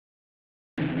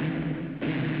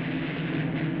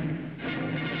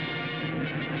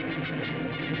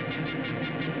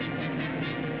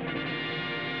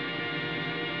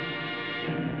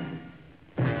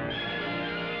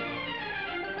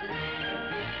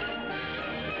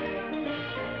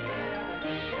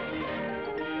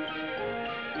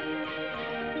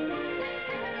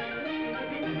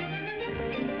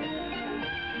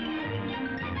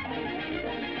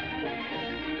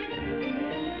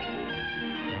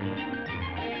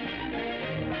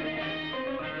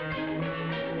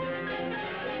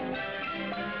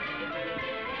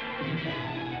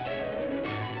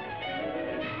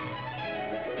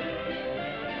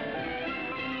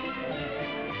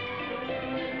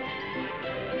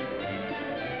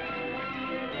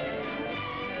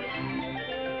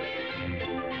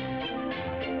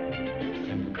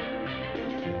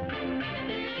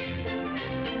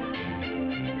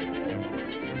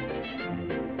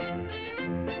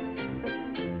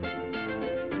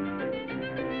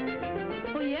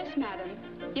Yes, madam.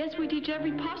 Yes, we teach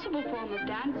every possible form of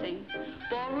dancing.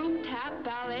 Ballroom, tap,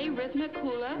 ballet, rhythmic,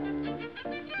 hula,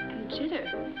 and jitter.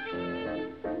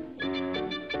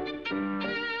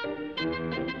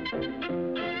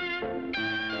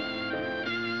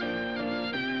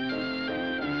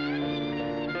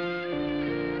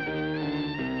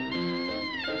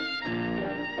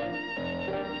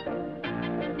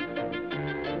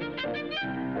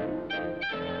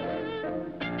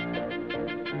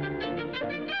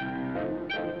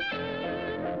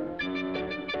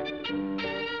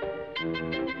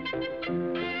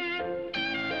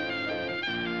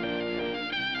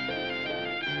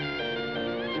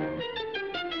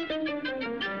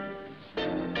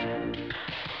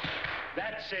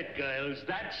 That's it, girls,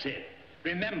 that's it.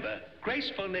 Remember,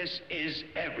 gracefulness is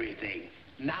everything.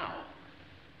 Now,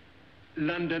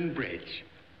 London Bridge.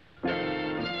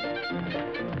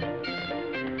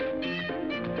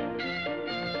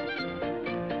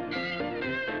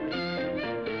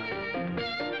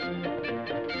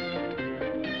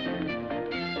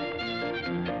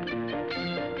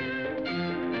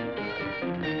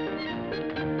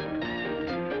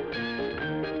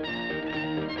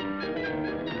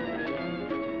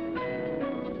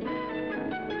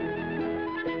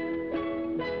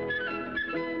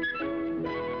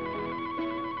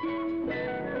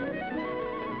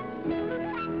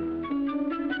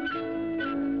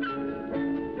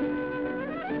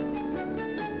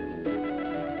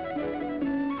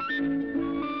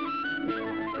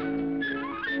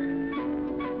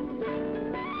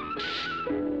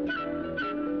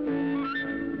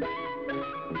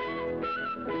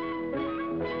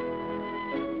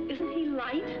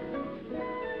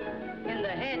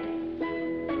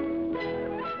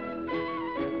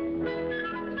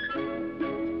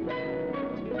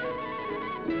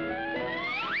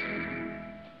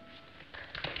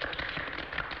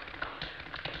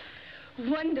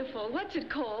 Wonderful. What's it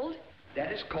called?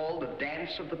 That is called the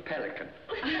Dance of the Pelican.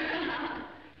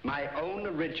 My own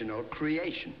original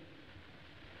creation.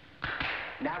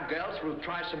 Now, girls, we'll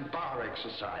try some bar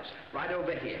exercise. Right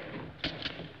over here.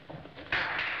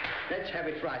 Let's have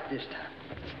it right this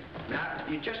time. Now,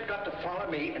 you just got to follow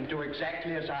me and do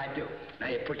exactly as I do. Now,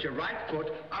 you put your right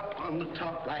foot up on the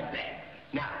top like that.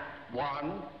 Now,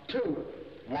 1, 2,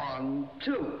 1,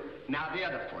 2. Now, the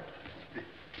other foot.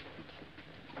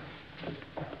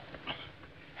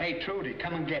 Hey, Trudy,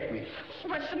 come and get me.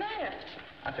 What's the matter?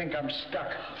 I think I'm stuck.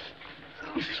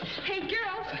 Hey,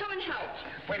 girls, come and help.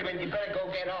 Wait a minute, you better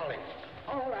go get Ollie.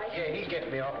 All right. Yeah, he's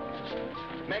getting me off.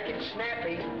 Make it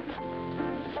snappy.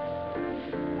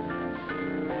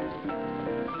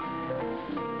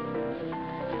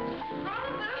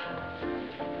 Oliver!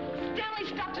 Stanley's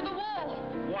stuck to the wall.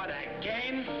 What,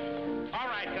 again? All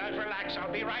right, guys, relax.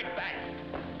 I'll be right back.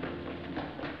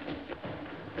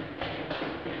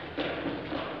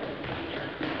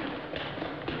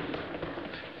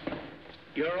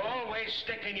 You're always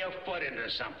sticking your foot into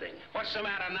something. What's the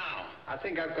matter now? I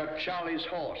think I've got Charlie's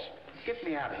horse. Get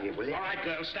me out of here, will you? All right,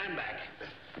 girls, stand back.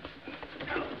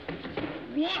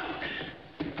 1,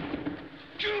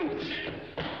 2, 3.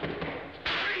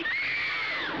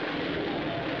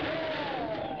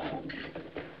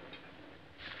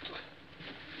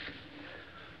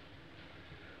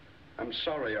 I'm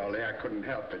sorry, Ollie. I couldn't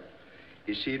help it.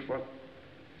 You see, it was...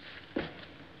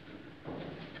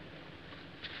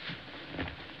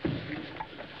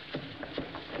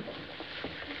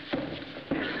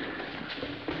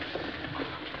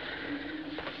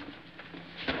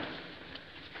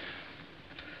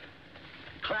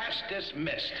 Class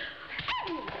dismissed.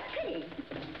 Oh, goody.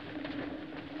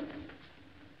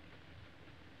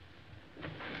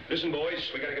 Listen,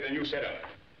 boys, we gotta get a new setup.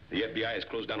 The FBI has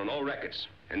closed down on all rackets,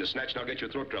 and the snatch now gets you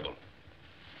throat trouble.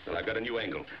 Well, I've got a new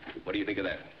angle. What do you think of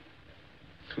that?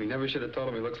 We never should have told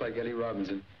him he looks like Eddie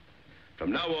Robinson.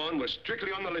 From now on, we're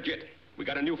strictly on the legit. We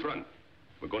got a new front.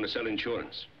 We're going to sell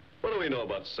insurance. What do we know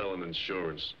about selling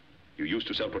insurance? You used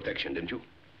to sell protection, didn't you?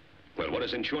 Well, what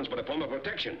is insurance but a form of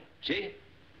protection? See?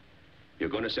 You're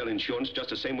going to sell insurance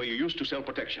just the same way you used to sell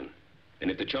protection.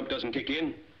 And if the chump doesn't kick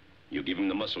in, you give him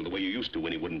the muscle the way you used to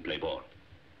when he wouldn't play ball.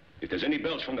 If there's any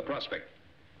bells from the prospect,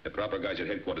 the proper guys at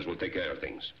headquarters will take care of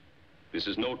things. This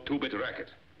is no two-bit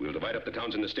racket. We'll divide up the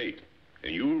towns in the state,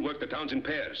 and you'll work the towns in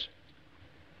pairs.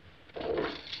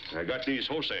 I got these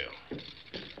wholesale.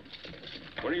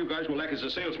 One of you guys will act as a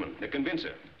salesman, the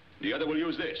convincer. The other will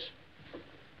use this.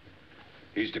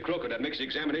 He's the croaker that makes the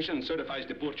examination and certifies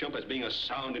the poor chump as being a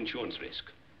sound insurance risk.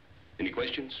 Any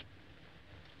questions?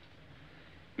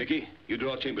 Mickey, you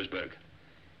draw Chambersburg.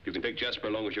 You can take Jasper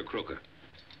along as your croaker.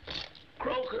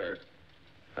 Croaker?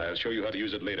 I'll show you how to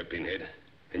use it later, Pinhead.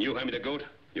 And you, hand me the goat,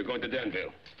 You're going to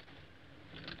Danville.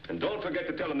 And don't forget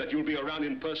to tell them that you'll be around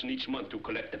in person each month to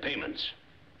collect the payments.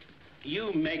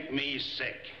 You make me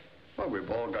sick. Well, we've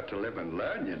all got to live and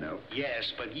learn, you know.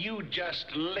 Yes, but you just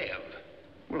live.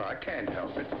 Well, I can't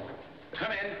help it.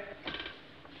 Come in.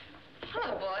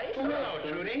 Hello, boys. Hello,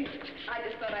 Trudy. I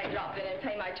just thought I'd drop in and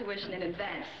pay my tuition in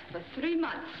advance for 3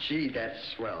 months. Gee, that's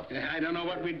swell. I don't know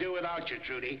what we'd do without you,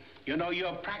 Trudy. You know,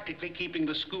 you're practically keeping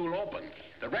the school open.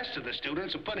 The rest of the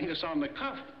students are putting us on the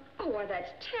cuff. Oh, well,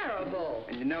 that's terrible.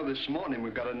 And you know, this morning we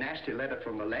got a nasty letter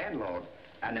from the landlord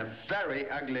and a very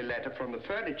ugly letter from the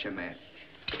furniture man.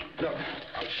 Look,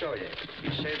 I'll show you. He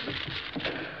said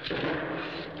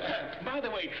By the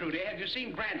way, Trudy, have you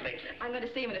seen Grant lately? I'm going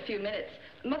to see him in a few minutes.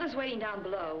 Mother's waiting down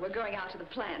below. We're going out to the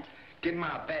plant. give him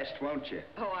our best, won't you?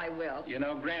 Oh, I will. You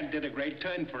know, Grant did a great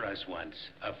turn for us once.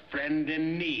 A friend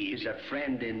in need. He's a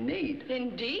friend in need.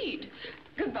 Indeed.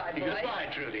 Goodbye, boys. Goodbye,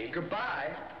 Trudy.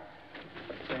 Goodbye.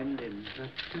 A friend in...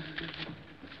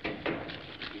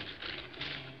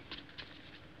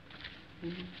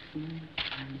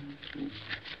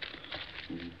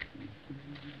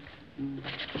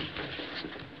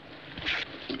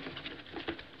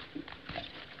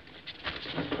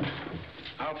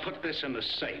 I'll put this in the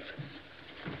safe.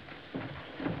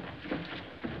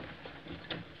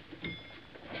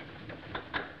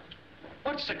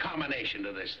 What's the combination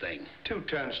to this thing? 2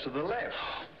 turns to the left.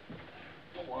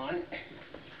 1,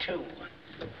 2.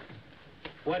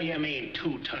 What do you mean,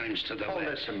 2 turns to the Hold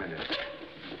left? this a minute.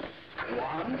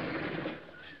 1,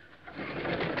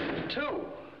 2.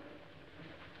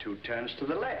 2 turns to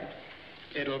the left.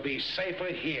 It'll be safer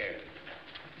here.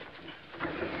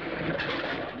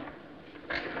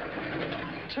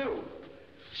 2.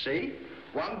 See?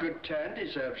 1 good turn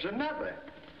deserves another.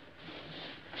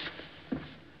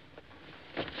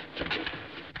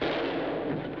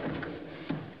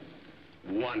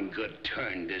 One good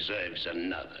turn deserves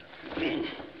another.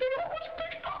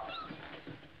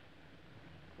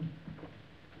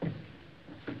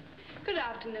 Good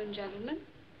afternoon, gentlemen.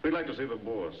 We'd like to see the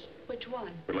boss. Which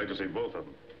one? We'd like to see both of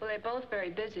them. Well, they're both very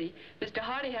busy. Mr.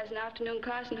 Hardy has an afternoon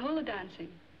class in hula dancing.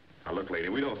 Now, look, lady,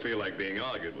 we don't feel like being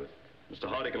argued with. Mr.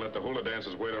 Hardy can let the hula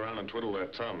dancers wait around and twiddle their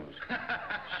thumbs.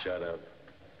 Shut up.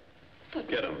 But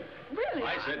Get him. really?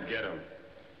 I said get him.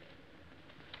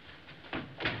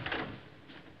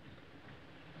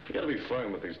 You gotta be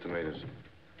firm with these tomatoes.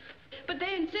 But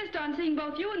they insist on seeing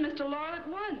both you and Mr. Laurel at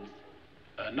once.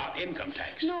 Not income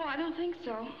tax. No, I don't think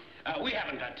so. We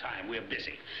haven't got time. We're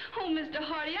busy. Oh, Mr.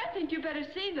 Hardy, I think you better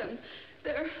see them.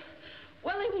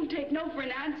 Well, they won't take no for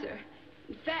an answer.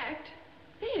 In fact,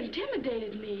 they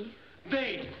intimidated me.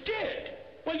 They did?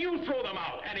 Well, you throw them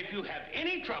out, and if you have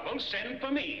any trouble, send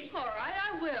for me. All right,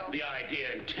 I will. The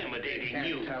idea intimidating Can't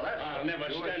you. tell us. I'll never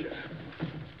Do stand...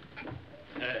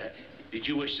 Did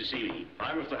you wish to see me?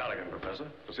 I'm Mr. Halligan, Professor.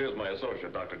 This here's my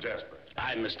associate, Dr. Jasper.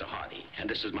 I'm Mr. Hardy, and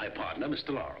this is my partner,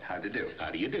 Mr. Laurel. How do you do?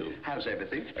 How do you do? How's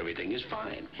everything? Everything is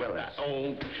fine. Well, that's...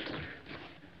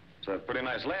 It's a pretty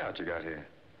nice layout you got here.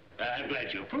 I'm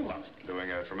glad you approve of it.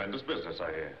 Doing a tremendous business,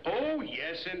 I hear. Oh,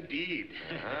 yes, indeed.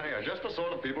 You're just the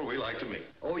sort of people we like to meet.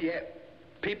 Oh, yeah.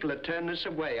 People are turning us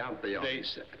away, aren't they? They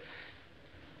say...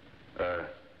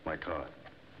 My card.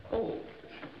 Oh,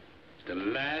 the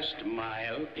Last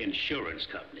Mile Insurance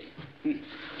Company.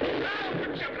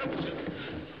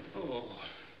 Oh.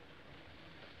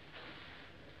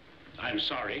 I'm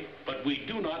sorry, but we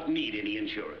do not need any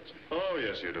insurance. Oh,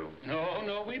 yes, you do.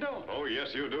 No, we don't. Oh,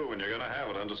 yes, you do, and you're gonna have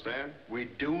it, understand? We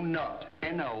do not.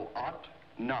 N-O-ought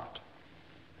not.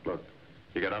 Look,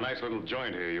 you got a nice little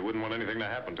joint here. You wouldn't want anything to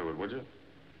happen to it, would you?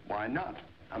 Why not?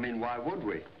 I mean, why would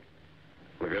we?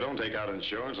 Well, if you don't take out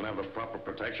insurance and have the proper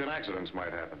protection, accidents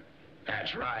might happen.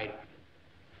 That's right.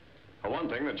 For one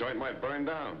thing, the joint might burn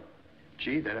down.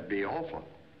 Gee, that'd be awful.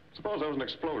 Suppose there was an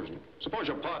explosion. Suppose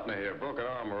your partner here broke an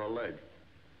arm or a leg.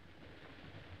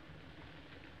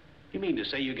 You mean to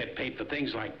say you get paid for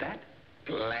things like that?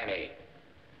 Plenty.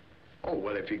 Oh,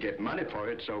 well, if you get money for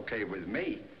it, it's okay with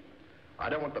me. I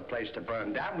don't want the place to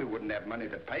burn down. We wouldn't have money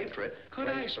to pay for it. Could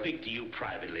I speak to you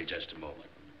privately just a moment?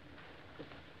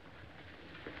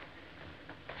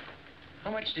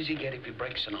 How much does he get if he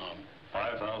breaks an arm?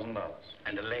 $5,000.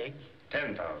 And a leg?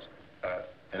 $10,000.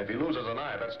 And if he loses an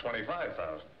eye, that's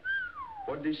 $25,000.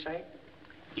 What did he say?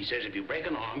 He says if you break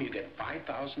an arm, you get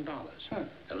 $5,000. Huh.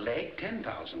 A leg,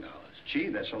 $10,000. Gee,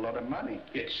 that's a lot of money.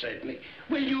 It certainly.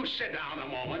 Will you sit down a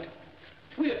moment?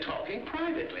 We're talking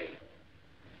privately.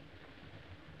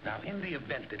 Now, in the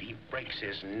event that he breaks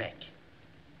his neck...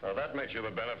 Now, that makes you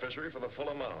the beneficiary for the full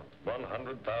amount,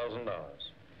 $100,000.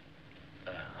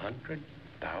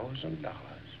 $100,000.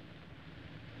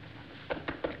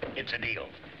 It's a deal.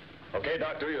 Okay,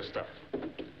 Doc, do your stuff.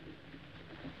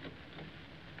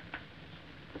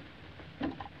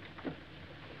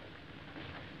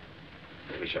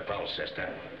 Here's your pulse,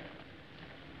 sister.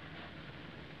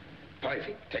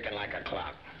 Perfect. Ticking like a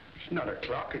clock. It's not a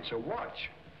clock, it's a watch.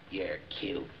 You're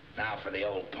cute. Now for the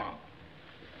old pump.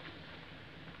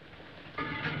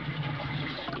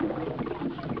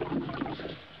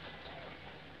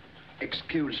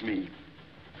 Excuse me.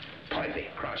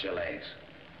 Perfect. Cross your legs.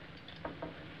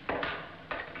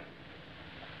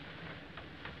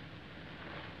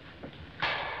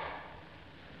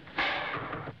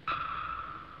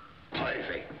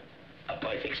 Perfect. A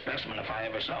perfect specimen if I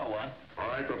ever saw one. All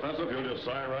right, Professor, if you'll just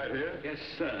sign right here. Yes,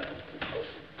 sir.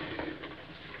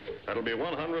 That'll be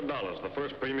 $100, the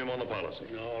first premium on the policy.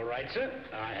 All right, sir.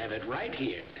 I have it right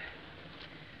here.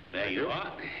 There you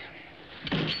are.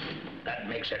 That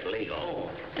makes it legal.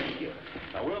 Oh, thank you.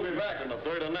 Now, we'll be back on the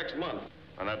 3rd of next month,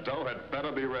 and that dough had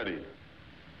better be ready.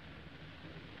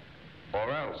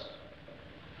 Or else.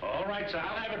 All right, sir.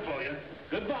 I'll have it for you.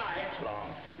 Goodbye.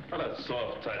 Long. Well, that's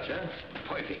soft touch, huh?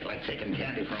 Perfect, like taking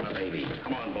candy from a baby.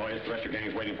 Come on, boys. The rest of your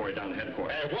gang's waiting for you down at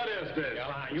headquarters. Hey, what is this?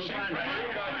 You'll find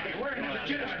right. We're in a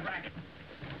legitimate racket.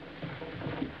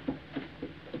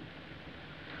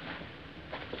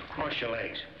 Cross your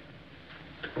legs.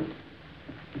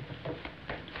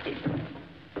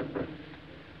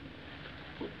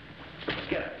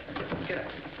 Get up. Get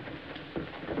up.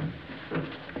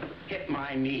 Hit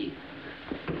my knee.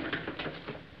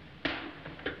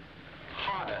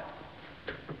 Harder.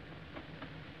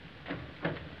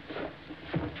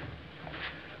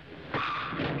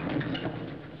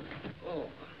 Oh.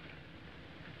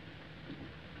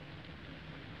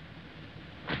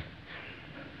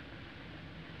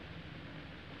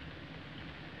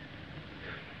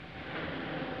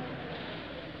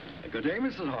 Good day,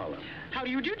 Mrs. Harlan. How do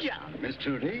you do, John? Miss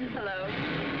Trudy. Hello.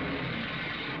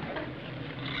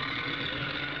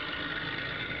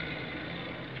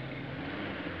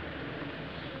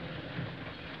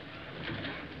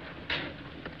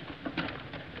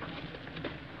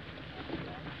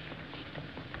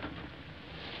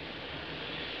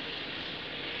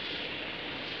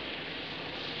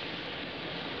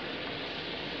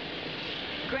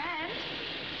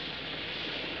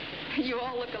 You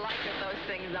all look alike with those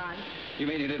things on. You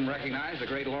mean you didn't recognize the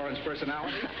great Lauren's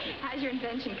personality? How's your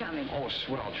invention coming? Oh,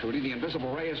 swell, Trudy. The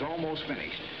invisible ray is almost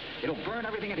finished. It'll burn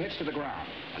everything it hits to the ground.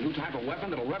 A new type of weapon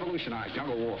that'll revolutionize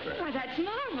jungle warfare. Why, that's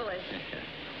marvelous.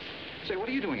 Say, what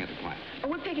are you doing at the plant? Oh,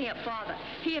 we're picking up Father.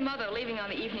 He and Mother are leaving on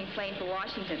the evening plane for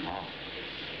Washington. Oh.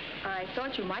 I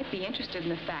thought you might be interested in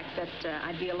the fact that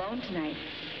I'd be alone tonight.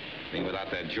 You mean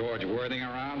without that George Worthing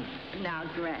around? Now,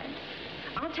 Grant,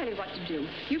 I'll tell you what to do.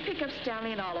 You pick up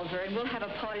Stanley and Oliver, and we'll have a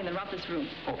party in the rumpus room.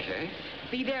 Okay.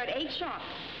 Be there at 8 sharp.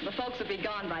 The folks will be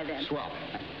gone by then. Swell.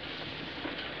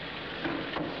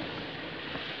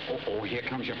 Oh, here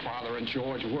comes your father and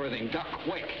George Worthing. Duck,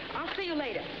 quick. I'll see you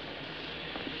later.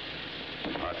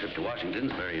 Our trip to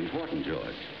Washington's very important,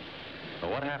 George.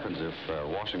 Well, what happens if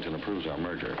Washington approves our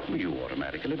merger? You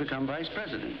automatically become vice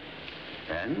president.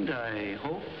 And I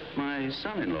hope my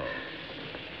son-in-law.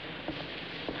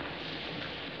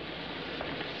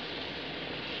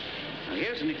 Now,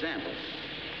 here's an example.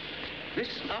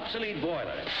 This obsolete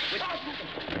boiler.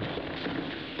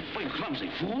 Oh, you clumsy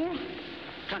fool.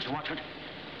 Can't you watch it?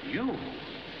 You.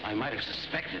 I might have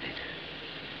suspected it.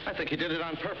 I think he did it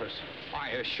on purpose. I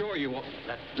assure you...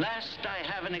 At last, I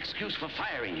have an excuse for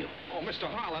firing you. Oh, Mr.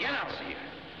 Harlan... Get out of here.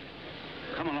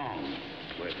 Come along,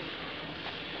 Worthing.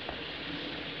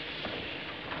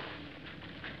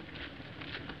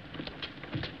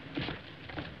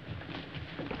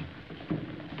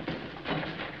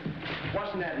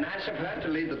 Wasn't that nice of her to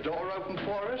leave the door open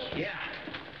for us? Yeah.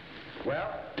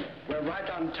 Well, we're right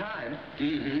on time.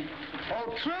 Mm-hmm.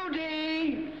 Oh,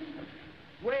 Trudy!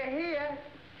 We're here.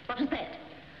 What is that?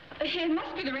 It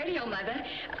must be the radio, Mother.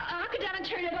 I'll go down and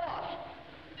turn it off.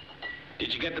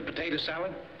 Did you get the potato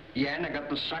salad? Yeah, and I got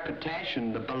the succotash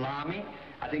and the salami.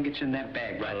 I think it's in that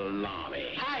bag, right?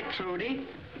 Salami. Hi, Trudy.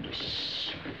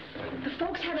 Shh. The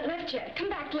folks haven't left yet. Come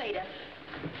back later.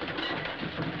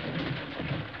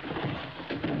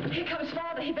 Here comes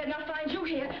Father. He better not find you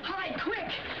here. Hide,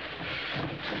 quick.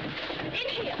 In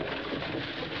here.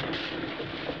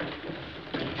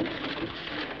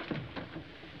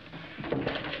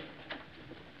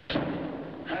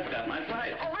 I've got my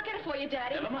pipe. Oh, I'll get it for you,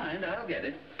 Daddy. Never mind, I'll get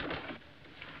it.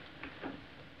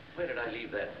 Where did I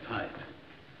leave that pipe?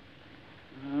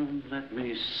 Let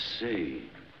me see.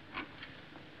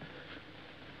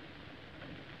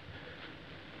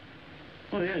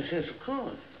 Oh, yes, of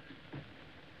course.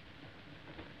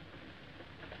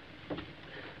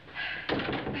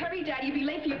 Hurry, Daddy. You'll be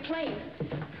late for your plane.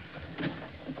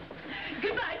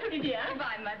 Goodbye, Trudy dear.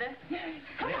 Goodbye, Mother.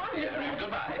 Come on, Miss Mann.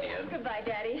 Goodbye, dear. Goodbye,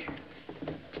 Daddy.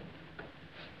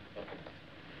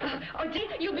 Oh, dear,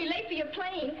 you'll be late for your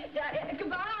plane. Daddy,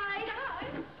 goodbye. Bye.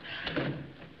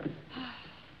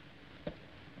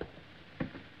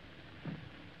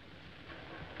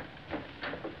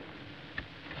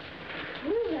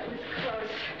 Ooh, that was close.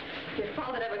 If your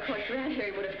father had ever caught Grant here,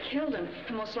 he would have killed him.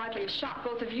 And most likely have shot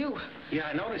both of you. Yeah,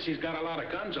 I noticed he's got a lot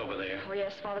of guns over there. Oh,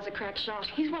 yes, Father's a crack shot.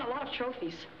 He's won a lot of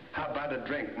trophies. How about a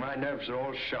drink? My nerves are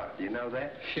all shot. You know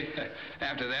that?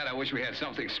 After that, I wish we had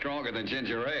something stronger than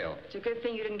ginger ale. It's a good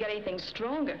thing you didn't get anything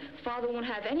stronger. Father won't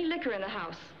have any liquor in the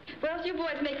house. Well, you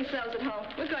boys make yourselves at home.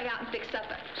 We're going out and fix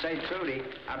supper. Say, Trudy,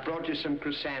 I brought you some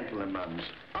chrysanthemums.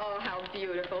 Oh, how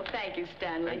beautiful. Thank you,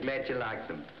 Stanley. I'm glad you like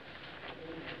them.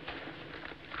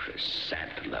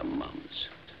 Chrysanthemums.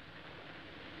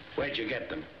 Where'd you get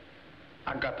them?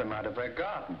 I got them out of her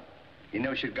garden. You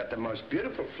know, she's got the most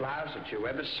beautiful flowers that you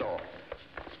ever saw.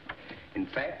 In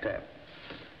fact,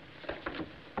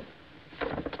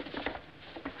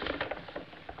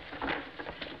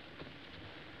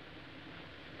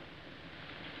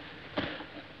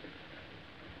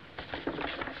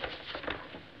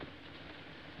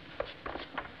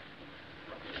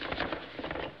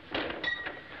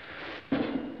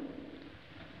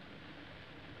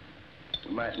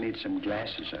 you might need some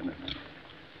glasses on it.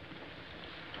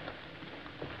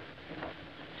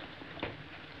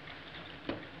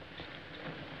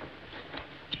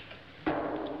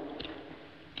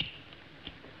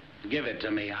 Give it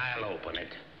to me. I'll open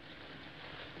it.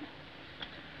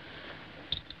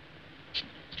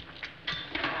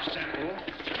 Simple.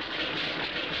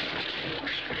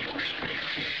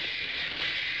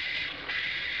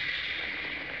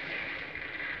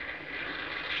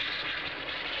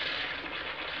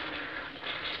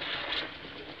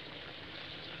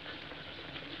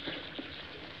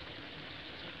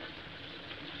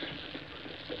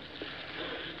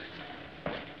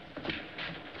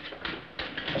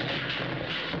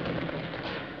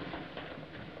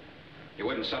 You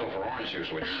wouldn't settle for orange juice,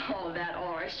 would you? Oh, that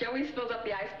orange. She always fills up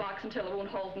the icebox until it won't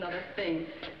hold another thing.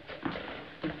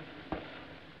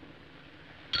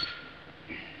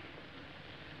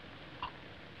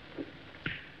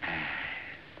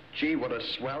 Gee, what a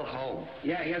swell home.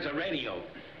 Yeah, he has a radio.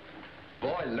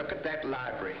 Boy, look at that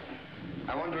library.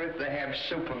 I wonder if they have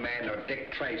Superman or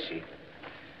Dick Tracy.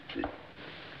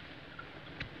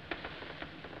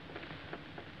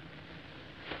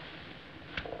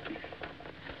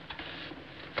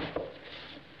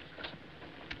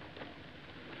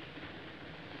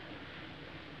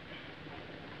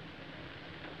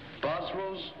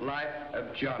 Boswell's Life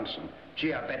of Johnson.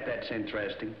 Gee, I bet that's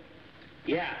interesting.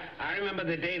 Yeah, I remember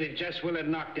the day that Jess Willard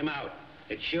knocked him out.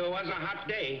 It sure was a hot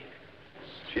day.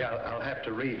 Gee, I'll have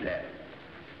to read that.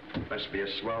 Must be a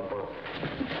swell book.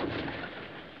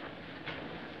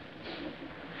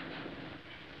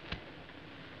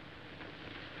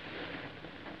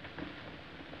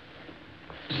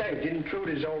 Say, didn't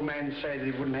Trudy's old man say that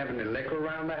he wouldn't have any liquor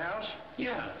around the house?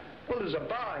 Yeah. Well, there's a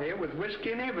bar here with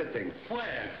whiskey and everything.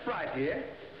 Where? Right here.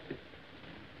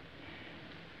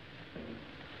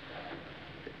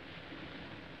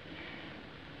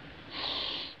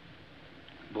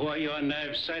 Boy, your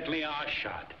nerves certainly are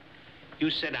shot. You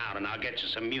sit down and I'll get you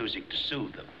some music to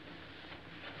soothe them.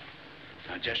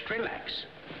 Now just relax.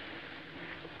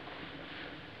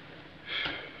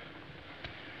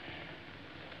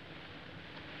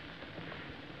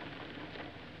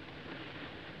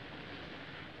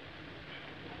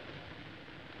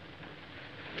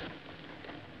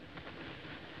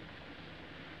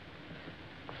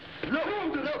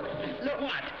 Look.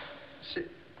 What?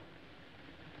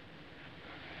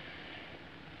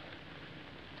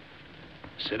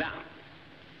 Sit down.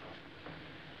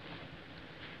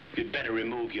 You'd better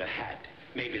remove your hat.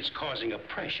 Maybe it's causing a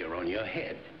pressure on your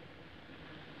head.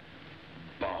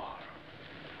 Bar.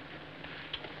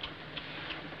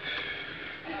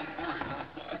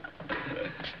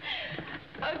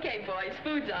 Okay, boys,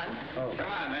 food's on. Oh. Come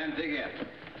on, man, dig in.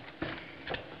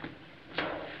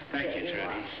 Thank you,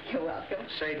 Trudy. You're welcome.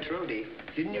 Say, Trudy,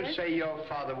 didn't you say your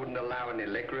father wouldn't allow any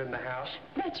liquor in the house?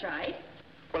 That's right.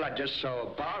 Well, I just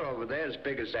saw a bar over there as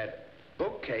big as that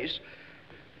bookcase,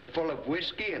 full of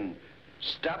whiskey and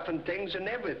stuff and things and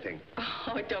everything.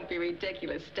 Oh, don't be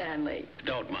ridiculous, Stanley.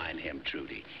 Don't mind him,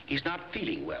 Trudy. He's not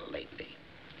feeling well lately.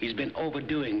 He's been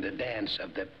overdoing the dance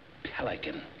of the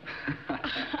pelican.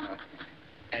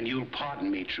 And you'll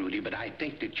pardon me, Trudy, but I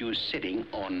think that you're sitting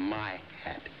on my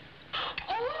hat.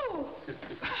 Oh!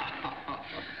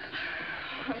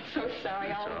 I'm so sorry.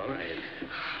 It's all right.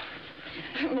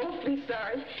 I'm awfully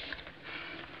sorry.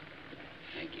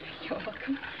 Thank you. You're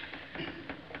welcome.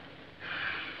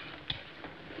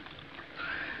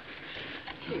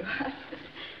 Here you are.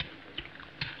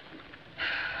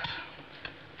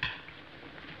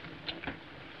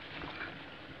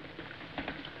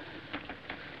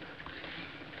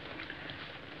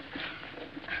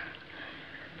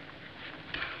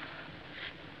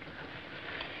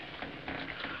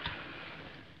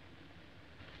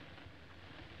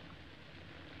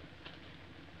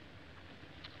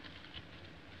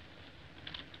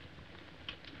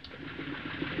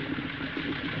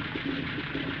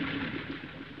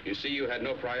 You see, you had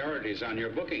no priorities on your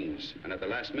bookings, and at the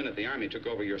last minute, the Army took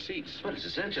over your seats. But it's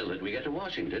essential that we get to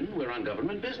Washington. We're on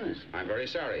government business. I'm very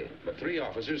sorry, but 3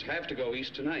 officers have to go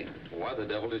east tonight. Why the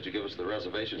devil did you give us the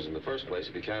reservations in the first place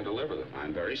if you can't deliver them?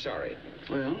 I'm very sorry.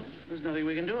 Well, there's nothing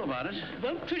we can do about it.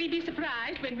 Won't Trudy be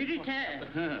surprised when we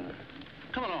return?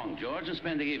 Come along, George, and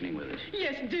spend the evening with us.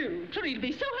 Yes, do. Trudy'll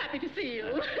be so happy to see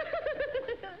you.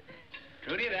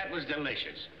 Trudy, that was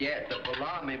delicious. Yeah, the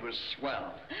salami was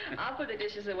swell. I'll put the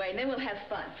dishes away, and then we'll have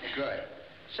fun. Good.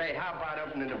 Say, how about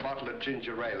opening a bottle of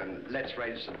ginger ale and let's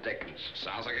raise some dickens?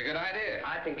 Sounds like a good idea.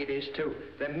 I think it is, too.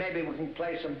 Then maybe we can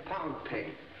play some pound pig.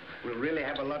 We'll really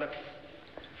have a lot of...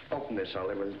 Open this,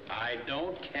 Oliver. I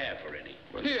don't care for any.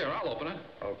 Here, I'll open it.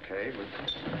 Okay.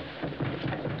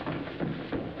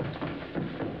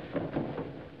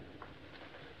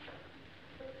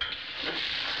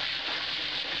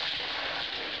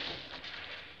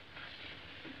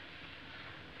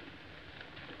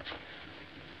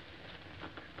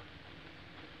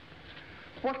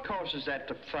 What causes that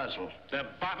to fuzzle? The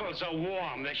bottles are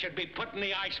warm. They should be put in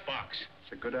the icebox.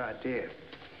 It's a good idea.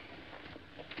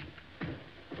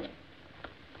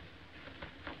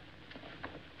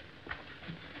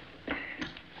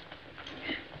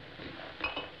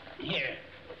 Here.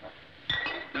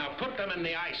 Now put them in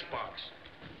the icebox.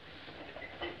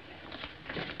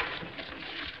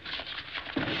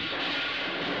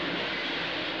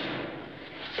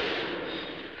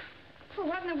 Well,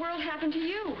 what in the world happened to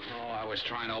you? Oh, I was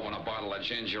trying to open a bottle of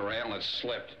ginger ale and it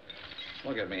slipped.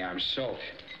 Look at me, I'm soaked.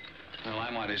 Well,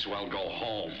 I might as well go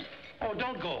home. Oh,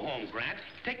 don't go home, Grant.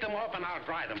 Take them off and I'll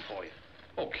dry them for you.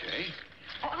 Okay.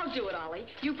 Oh, I'll do it, Ollie.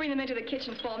 You bring them into the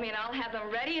kitchen for me, and I'll have them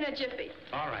ready in a jiffy.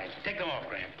 All right. Take them off,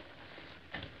 Grant.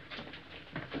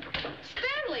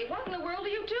 Stanley, what in the world are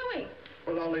you doing?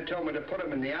 Well, Ollie told me to put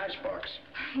them in the icebox.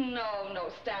 No,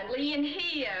 Stanley, in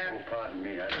here. Oh, pardon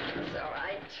me. It's all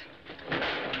right.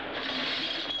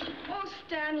 Oh,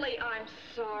 Stanley, I'm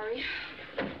sorry.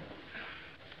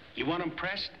 You want them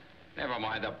pressed? Never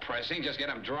mind the pressing, just get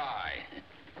them dry.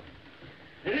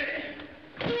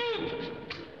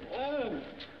 Oh,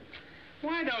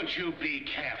 why don't you be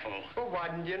careful? Well, why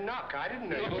didn't you knock? I didn't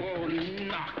know. Oh,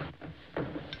 knock.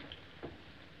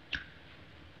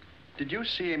 Did you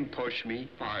see him push me?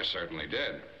 I certainly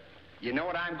did. You know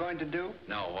what I'm going to do?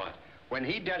 No, what? When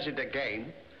he does it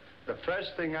again, the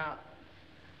first thing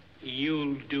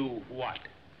You'll do what?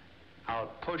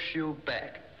 I'll push you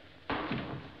back.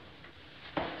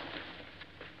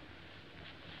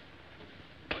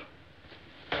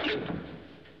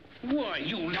 Why,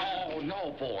 you...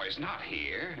 No, boys, not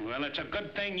here. Well, it's a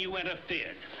good thing you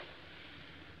interfered.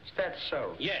 Is that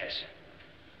so? Yes.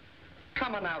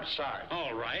 Come on outside.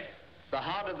 All right. The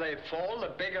harder they fall,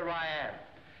 the bigger I am.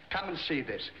 Come and see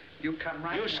this. You come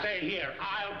right You now. stay here.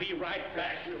 I'll be right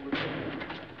back.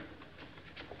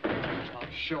 I'll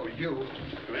show you.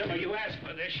 Remember, you asked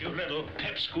for this, you little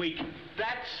pipsqueak.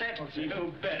 That settles it.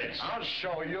 You bet it. I'll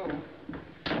show you.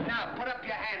 Now, put up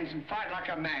your hands and fight like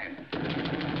a man.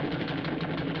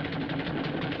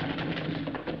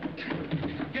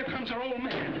 Here comes our old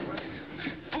man.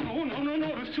 Oh,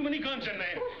 no. There's too many guns in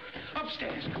there.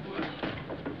 Upstairs.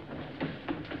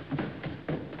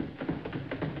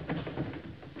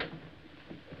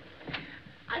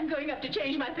 I'm going up to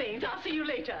change my things. I'll see you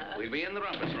later. We'll be in the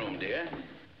rumpus room, dear.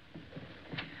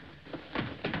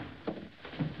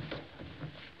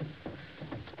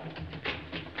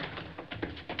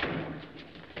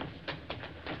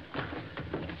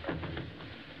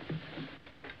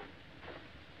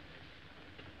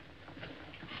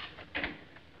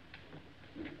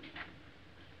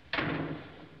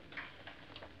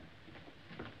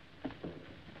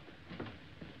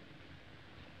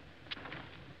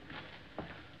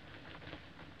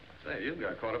 Say, you've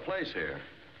got quite a place here.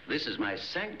 This is my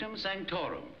sanctum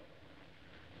sanctorum.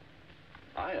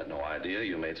 I had no idea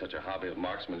you made such a hobby of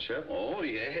marksmanship. Oh,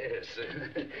 yes.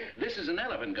 This is an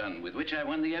elephant gun with which I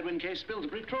won the Edwin K.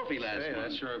 Spilsbury Trophy last month.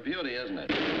 That's sure a beauty, isn't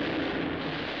it?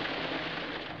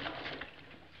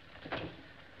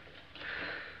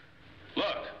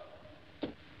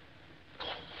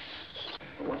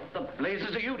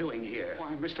 business are you doing here?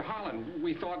 Why, Mr. Holland,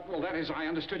 we thought, well, that is, I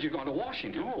understood you'd gone to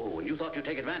Washington. Oh, and you thought you'd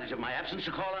take advantage of my absence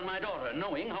to call on my daughter,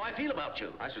 knowing how I feel about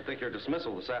you. I should think your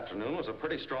dismissal this afternoon was a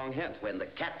pretty strong hint. When the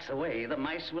cat's away, the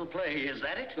mice will play. Is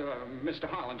that it? Mr.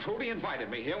 Holland, Trudy invited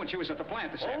me here when she was at the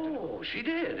plant this afternoon. Oh, she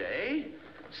did, eh?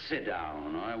 Sit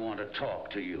down. I want to talk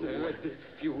to you.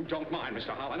 If you don't mind,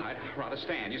 Mr. Holland, I'd rather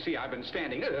stand. You see, I've been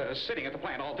sitting at the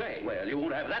plant all day. Well, you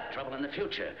won't have that trouble in the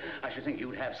future. I should think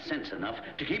you'd have sense enough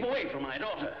to keep away from my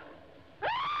daughter.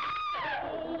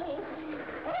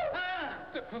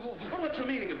 What's the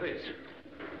meaning of this?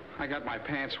 I got my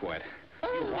pants wet.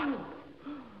 You what?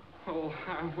 Oh,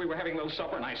 we were having a little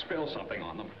supper and I spilled something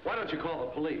on them. Why don't you call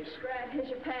the police? Brad, here's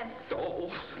your pants.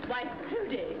 Oh. Why,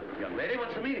 Trudy. Young lady,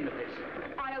 what's the meaning of this?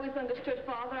 I always understood,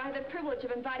 Father, I had the privilege of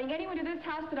inviting anyone to this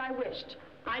house that I wished.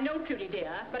 I know, Trudy,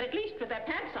 dear, but at least with their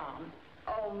pants on.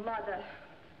 Oh, Mother.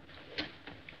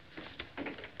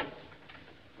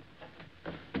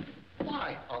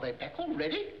 Why, are they back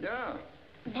already? Yeah.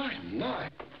 My.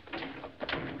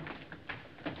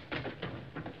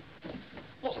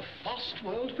 What a fast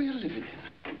world we are living in.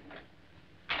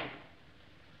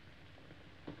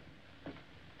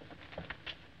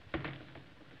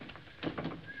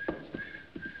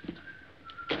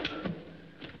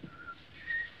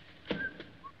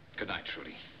 Good night,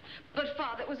 Trudy. But,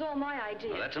 Father, it was all my idea.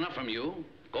 Well, that's enough from you.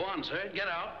 Go on, sir. Get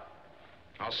out.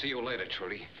 I'll see you later,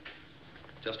 Trudy.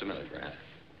 Just a minute, Grant.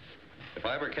 If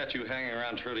I ever catch you hanging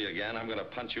around Trudy again, I'm going to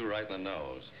punch you right in the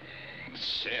nose.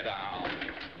 Sit down.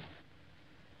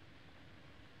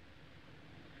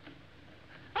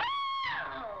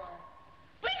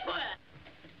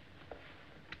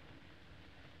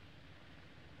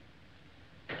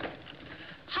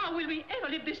 How will we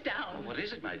ever live this down? Well, what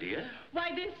is it, my dear?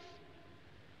 Why, this...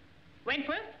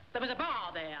 Wentworth, there was a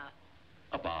bar there.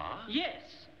 A bar? Yes.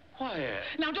 Why,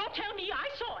 Now, don't tell me I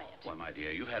saw it. Well, my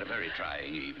dear, you've had a very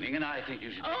trying evening, and I think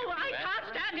you should... Oh, I can't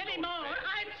stand any more.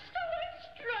 I'm so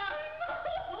strong.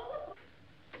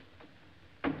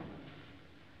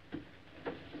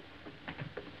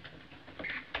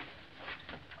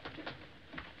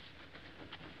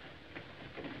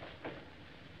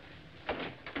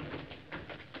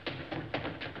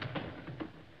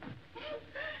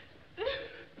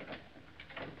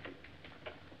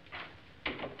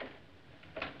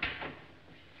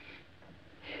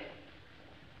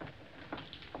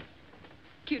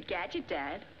 Cute gadget,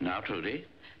 Dad. Now, Trudy.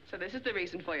 So this is the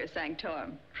reason for your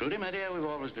sanctorum. Trudy, my dear, we've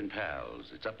always been pals.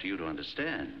 It's up to you to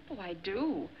understand. Oh, I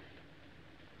do.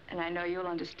 And I know you'll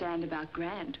understand about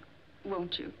Grant,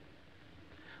 won't you?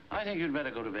 I think you'd better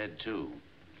go to bed, too.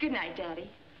 Good night, Daddy.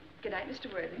 Good night,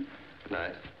 Mr. Worthing. Good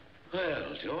night.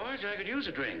 Well, George, I could use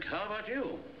a drink. How about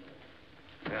you?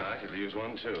 Yeah, I could use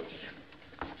one, too.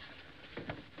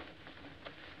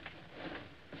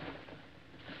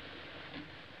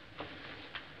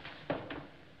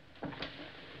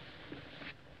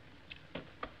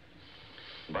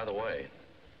 By the way,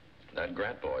 that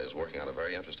Grant boy is working on a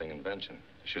very interesting invention.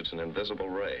 He shoots an invisible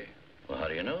ray. Well, how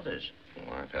do you know this?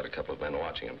 Well, I've had a couple of men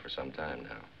watching him for some time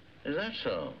now. Is that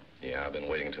so? Yeah, I've been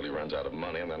waiting until he runs out of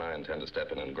money, and then I intend to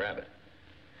step in and grab it.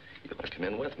 You'll have to come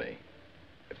in with me.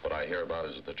 If what I hear about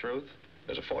is the truth,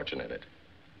 there's a fortune in it.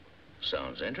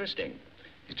 Sounds interesting.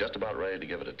 He's just about ready to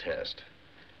give it a test.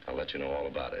 I'll let you know all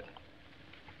about it.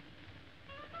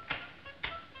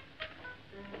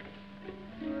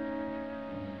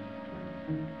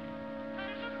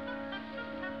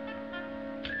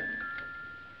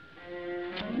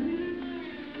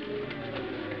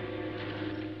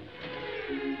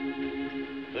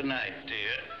 Good night, dear.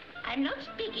 I'm not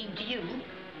speaking to you.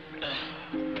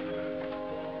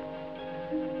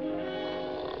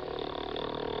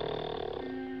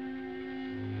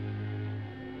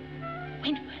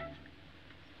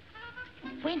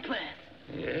 Wentworth.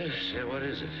 Yes, what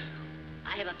is it?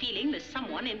 I have a feeling there's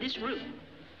someone in this room.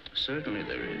 Certainly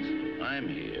there is. I'm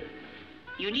here.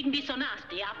 You needn't be so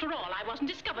nasty. After all, I wasn't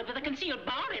discovered with a concealed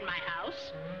bar in my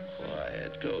house.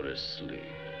 Quiet, go to sleep.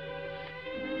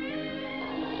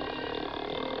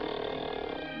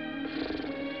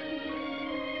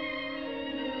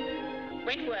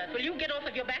 Wentworth, will you get off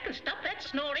of your back and stop that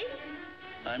snoring?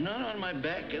 I'm not on my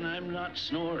back and I'm not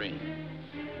snoring.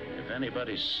 If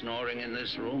anybody's snoring in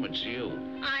this room, it's you.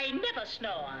 I never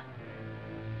snore.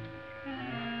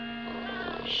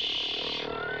 Shh.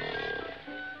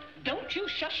 Don't you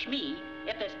shush me.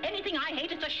 If there's anything I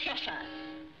hate, it's a shusher.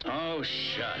 Oh,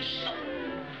 shush.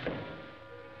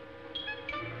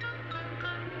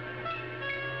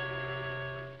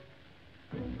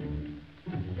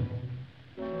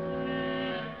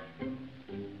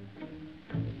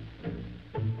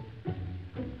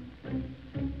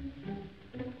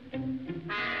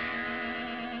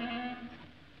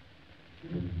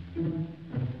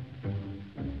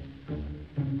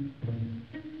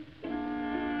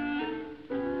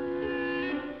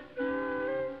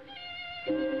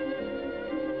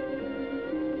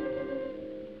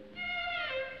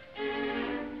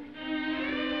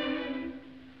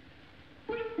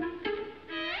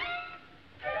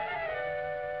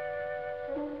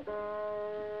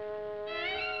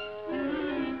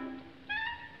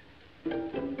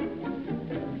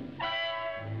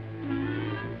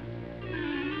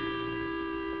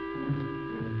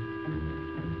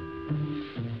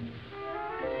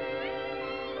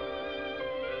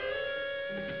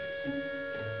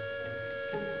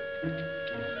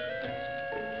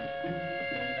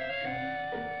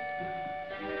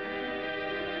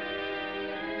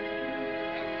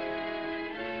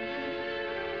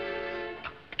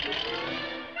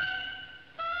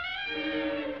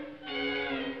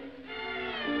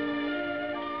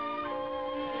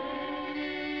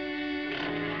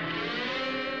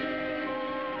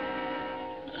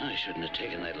 I shouldn't have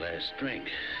taken that last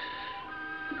drink.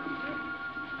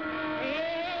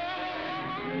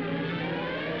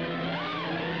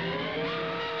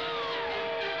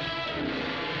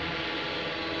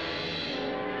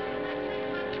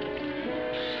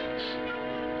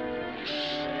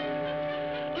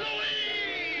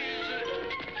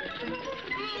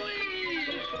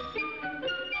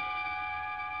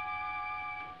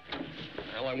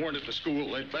 I weren't at the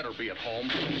school. They'd better be at home.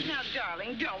 Now,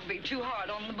 darling, don't be too hard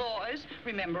on the boys.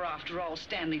 Remember, after all,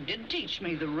 Stanley did teach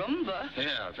me the rumba.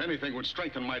 Yeah, if anything would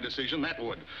strengthen my decision, that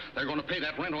would. They're going to pay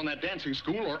that rent on that dancing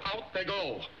school, or out they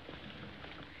go.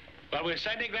 Well, we're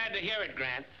certainly glad to hear it,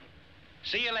 Grant.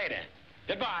 See you later.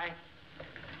 Goodbye.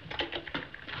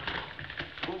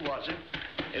 Who was it?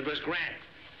 It was Grant.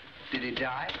 Did he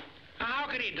die? How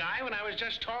could he die when I was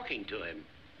just talking to him?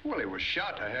 Well, he was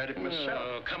shot. I heard it myself.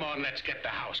 Oh, come on, let's get the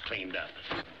house cleaned up.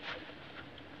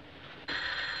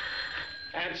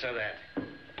 Answer that.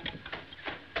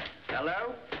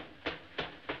 Hello?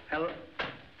 Hello?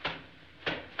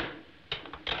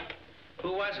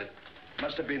 Who was it?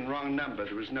 Must have been wrong number.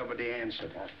 There was nobody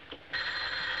answered.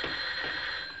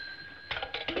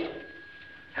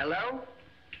 Hello?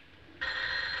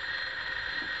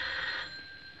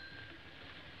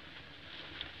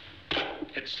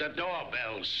 It's the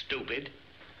doorbell, stupid.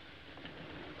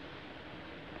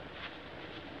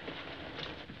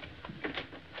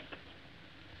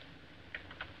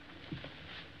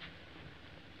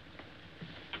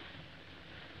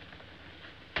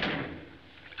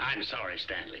 I'm sorry,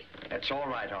 Stanley. That's all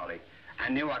right, Ollie. I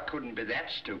knew I couldn't be that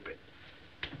stupid.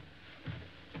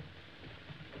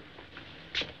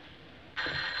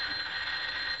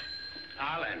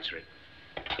 I'll answer it.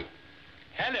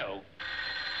 Hello.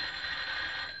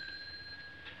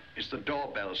 It's the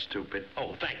doorbell, stupid.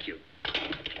 Oh, thank you.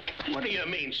 What do you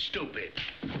mean, stupid?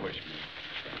 Push me.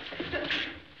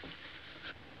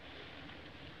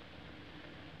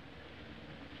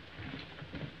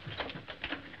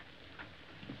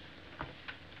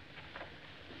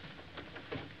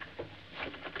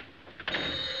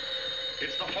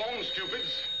 It's the phone,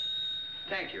 stupids.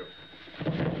 Thank you.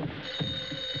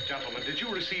 Gentlemen, did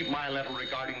you receive my letter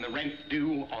regarding the rent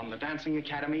due on the Dancing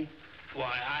Academy? Why,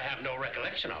 I have no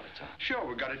recollection of it, sir. Sure,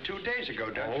 we got it 2 days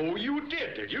ago, don't you? Oh, you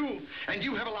did you? And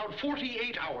you have allowed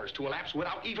 48 hours to elapse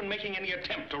without even making any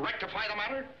attempt to rectify the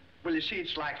matter? Well, you see,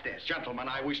 it's like this. Gentlemen,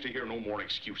 I wish to hear no more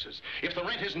excuses. If the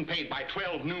rent isn't paid by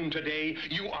 12 noon today,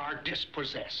 you are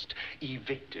dispossessed,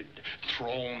 evicted,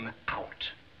 thrown out.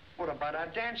 What about our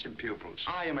dancing pupils?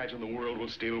 I imagine the world will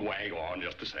still wag on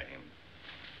just the same.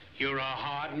 You're a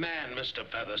hard man, Mr.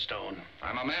 Featherstone.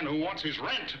 I'm a man who wants his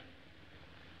rent.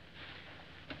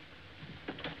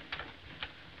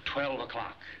 12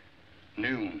 o'clock,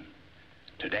 noon,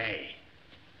 today.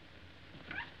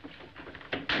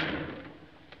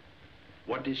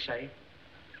 What'd he say?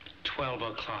 12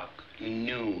 o'clock,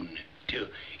 noon,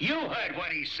 You heard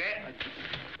what he said.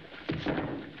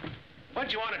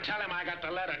 What'd you want to tell him I got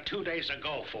the letter 2 days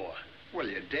ago for? Well,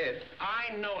 you did.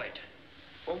 I know it.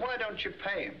 Well, why don't you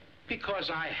pay him? Because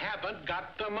I haven't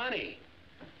got the money.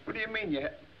 What do you mean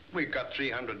we've got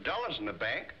 $300 in the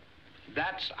bank?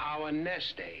 That's our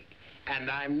nest egg, and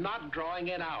I'm not drawing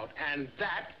it out, and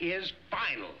that is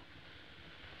final.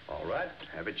 All right,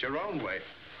 have it your own way.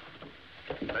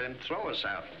 Let him throw us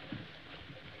out.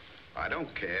 I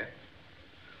don't care.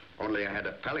 Only I had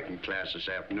a pelican class this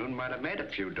afternoon, might have made a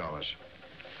few dollars.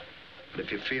 But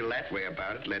if you feel that way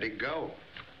about it, let it go.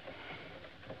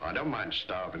 I don't mind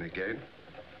starving again.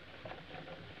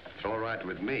 It's all right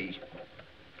with me.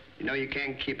 You know, you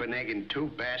can't keep an egg in 2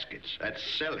 baskets. That's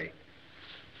silly.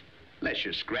 Unless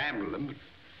you scramble them.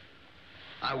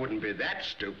 I wouldn't be that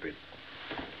stupid.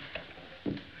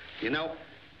 You know,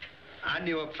 I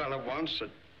knew a fellow once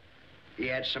that he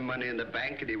had some money in the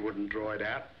bank and he wouldn't draw it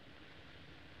out.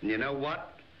 And you know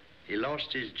what? He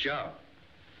lost his job.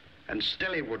 And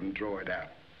still he wouldn't draw it out.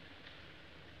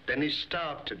 Then he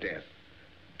starved to death.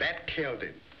 That killed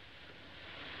him.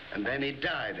 And then he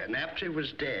died. And after he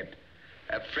was dead,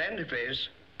 a friend of his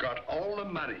got all the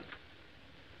money.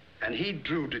 And he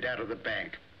drew it out of the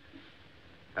bank.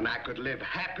 And I could live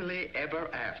happily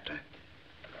ever after.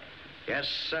 Yes,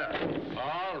 sir.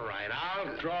 All right,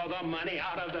 I'll draw the money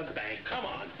out of the bank. Come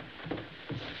on.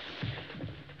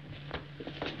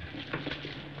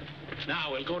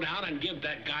 Now, we'll go down and give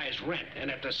that guy's rent.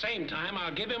 And at the same time,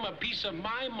 I'll give him a piece of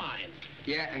my mind.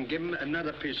 Yeah, and give him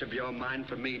another piece of your mind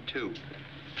for me, too.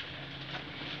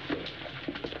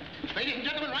 Ladies and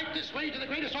gentlemen, right this way to the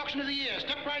greatest auction of the year.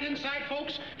 Step right inside,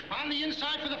 folks. On the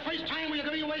inside, for the first time, we are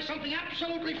giving away something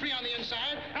absolutely free on the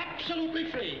inside.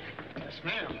 Absolutely free. Yes,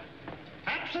 ma'am.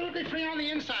 Absolutely. Absolutely free on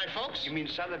the inside, folks. You mean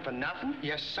sell it for nothing?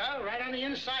 Yes, sir. Right on the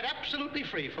inside. Absolutely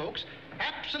free, folks.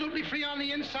 Absolutely free on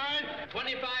the inside.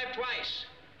 25 twice.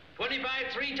 25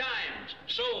 3 times.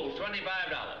 Sold $25.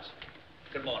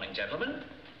 Good morning, gentlemen.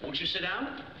 Won't you sit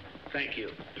down? Thank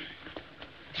you.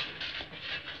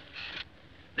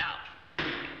 Now.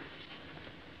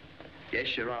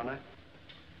 Yes, Your Honor.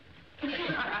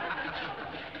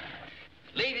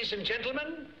 Ladies and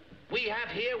gentlemen, we have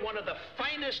here one of the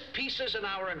finest pieces in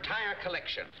our entire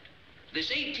collection.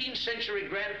 This 18th century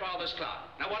grandfather's clock.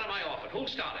 Now, what am I offered? Who'll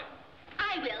start it?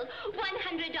 I will.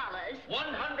 $100. $100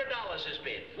 has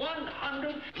bid.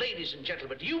 100? Ladies and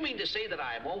gentlemen, do you mean to say that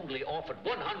I am only offered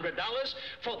 $100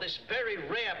 for this very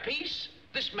rare piece?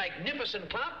 This magnificent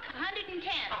clock? 110.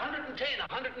 110,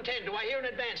 110. Do I hear in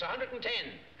advance? 110.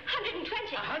 120.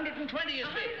 120 is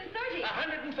bid. 130.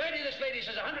 130, this lady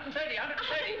says. 130,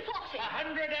 130. 140.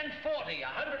 140,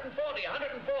 140,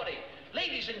 140.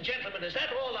 Ladies and gentlemen, is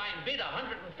that all I'm bid?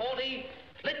 140?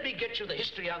 Let me get you the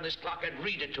history on this clock and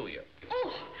read it to you.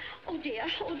 Oh dear,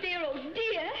 oh dear, oh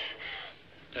dear.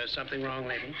 There's something wrong,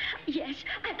 lady? Yes,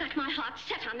 I've got my heart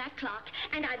set on that clock,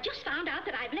 and I've just found out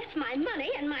that I've left my money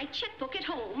and my checkbook at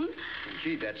home.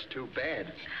 Gee, that's too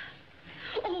bad.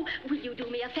 Oh, will you do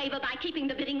me a favor by keeping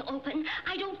the bidding open?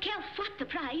 I don't care what the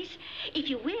price. If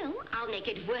you will, I'll make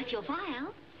it worth your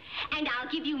while. And I'll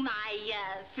give you my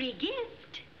free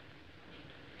gift.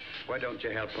 Why don't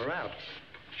you help her out?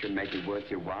 She'll make it worth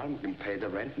your while. We can pay the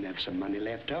rent and have some money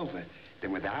left over.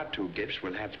 Then with our 2 gifts,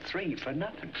 we'll have 3 for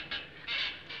nothing.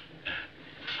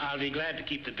 I'll be glad to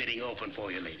keep the bidding open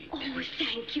for you, lady. Oh,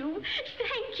 thank you.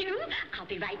 Thank you. I'll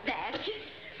be right back.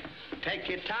 Take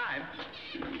your time.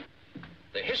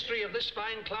 The history of this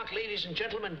fine clock, ladies and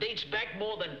gentlemen, dates back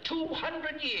more than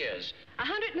 200 years.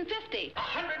 150. $150.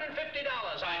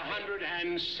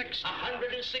 160.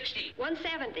 160.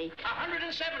 170.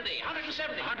 170.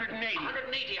 170. 180.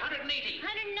 180. 180.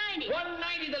 190.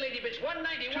 190, the lady bids.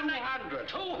 190. 200.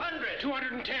 200.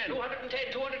 210.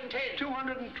 210. 210.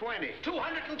 220.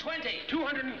 220.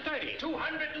 230.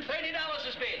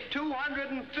 $230 is bid.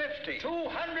 250. 260.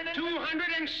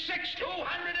 260.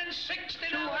 $260.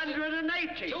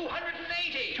 280.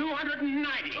 280.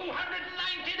 290. $290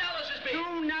 is bid.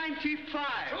 295.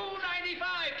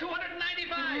 295.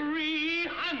 295.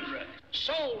 300.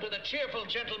 Sold to the cheerful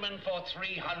gentleman for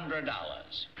 $300.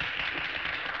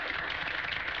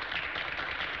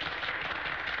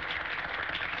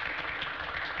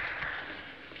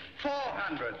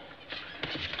 $400.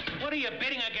 What are you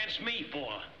bidding against me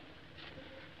for?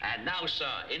 And now, sir,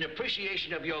 in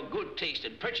appreciation of your good taste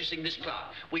in purchasing this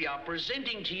clock, we are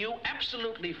presenting to you,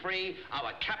 absolutely free,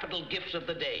 our capital gifts of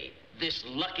the day, this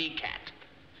lucky cat.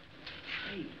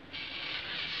 Hey.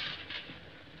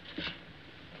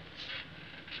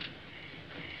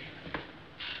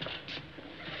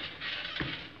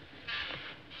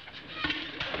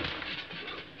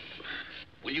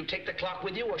 Will you take the clock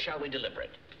with you, or shall we deliver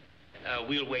it?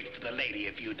 We'll wait for the lady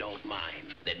if you don't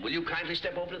mind. Then will you kindly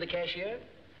step over to the cashier?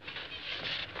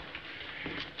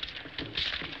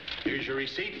 Here's your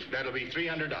receipt. That'll be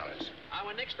 $300.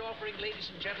 Our next offering,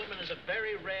 ladies and gentlemen, is a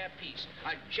very rare piece.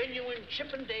 A genuine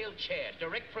Chippendale chair,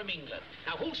 direct from England.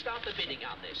 Now, who'll start the bidding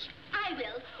on this? I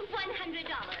will. $100.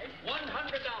 $100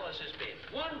 is bid.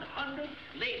 100?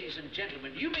 Ladies and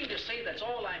gentlemen, do you mean to say that's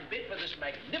all I'm bid for this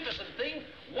magnificent thing?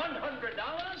 $100? 110. 110.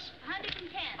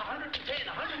 110.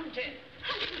 120.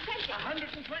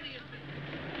 120 is bid.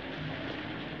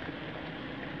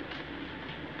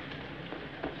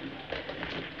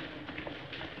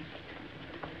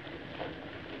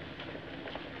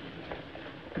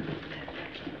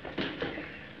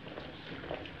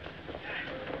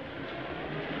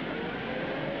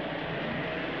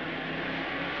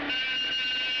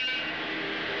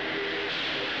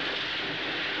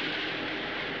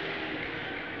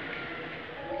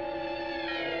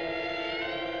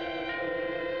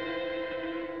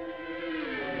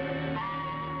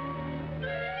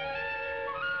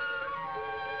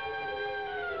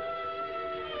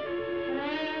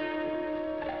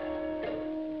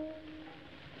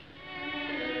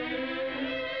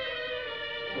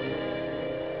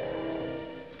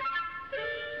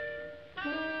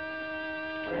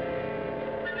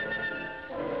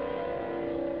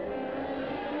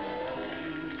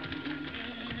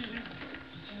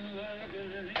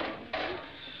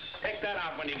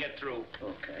 When you get through.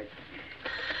 Okay.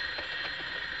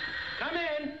 Come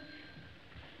in.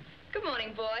 Good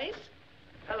morning, boys.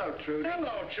 Hello, Trudy.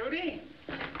 Hello, Trudy.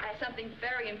 I have something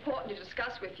very important to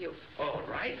discuss with you. All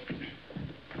right.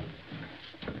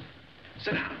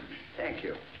 Sit down. Thank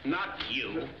you. Not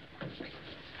you.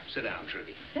 Sit down,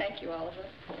 Trudy. Thank you, Oliver.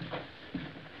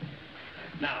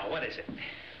 Now, what is it?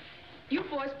 You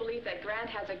boys believe that Grant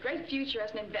has a great future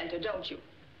as an inventor, don't you?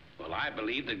 Well, I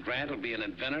believe that Grant will be an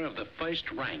inventor of the first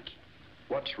rank.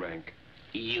 What's rank?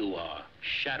 You are.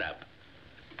 Shut up.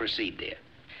 Proceed, dear.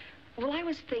 Well, I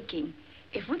was thinking,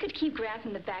 if we could keep Grant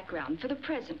in the background for the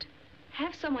present,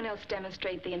 have someone else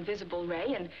demonstrate the invisible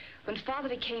ray, and when Father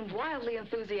became wildly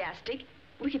enthusiastic,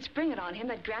 we could spring it on him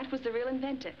that Grant was the real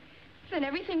inventor. Then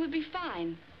everything would be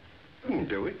fine. Couldn't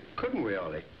do it, couldn't we,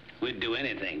 Ollie? We'd do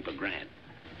anything for Grant.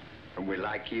 And we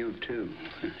like you, too.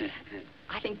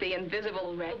 I think the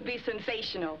invisible ray would be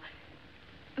sensational.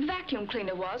 The vacuum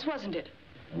cleaner wasn't it?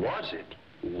 Was it?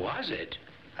 Was it?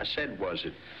 I said, was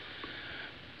it?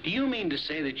 Do you mean to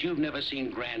say that you've never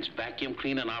seen Grant's vacuum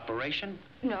cleaner in operation?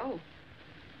 No.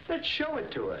 Let's show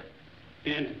it to her.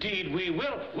 Indeed we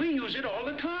will. We use it all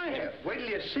the time. Yeah, wait till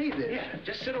you see this. Yeah,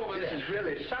 just sit over there. This is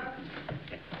really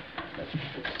something. Let's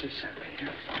put this up here.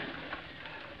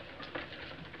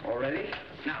 All ready?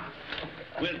 Now,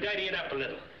 we'll dirty it up a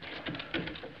little.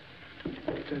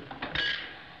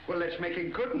 Well, let's make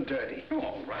it good and dirty.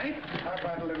 All right. How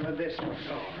about a little of this one?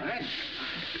 All right.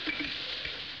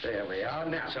 There we are.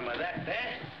 Now. Some of that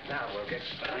there. Now we'll get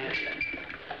started.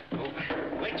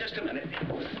 Oh, wait just a minute.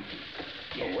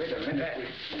 Oh, wait a minute.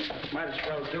 We might as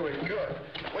well do it good.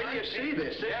 Wait till you see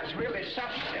this. That's really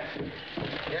something.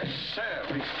 Yes, sir.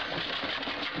 We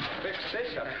fix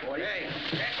this up for you. Hey.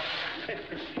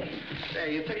 There,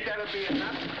 you think that'll be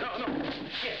enough? No.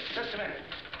 Here, just a minute.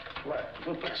 What?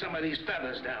 We'll put some of these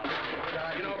feathers down.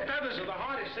 You know, feathers are the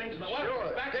hardest things in the world.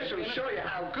 Sure. This will show you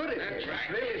how good it is. That's right.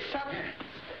 Really something.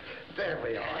 There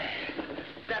we are.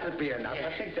 That'll be enough.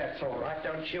 I think that's all right,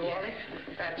 don't you, Ollie?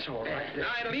 That's all right.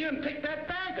 Now, it'll even pick that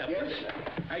bag up. Yes.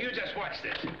 Now, you just watch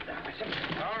this.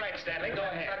 All right, Stanley, go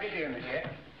ahead. Plug it in here.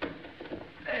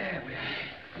 There we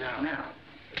are. Now.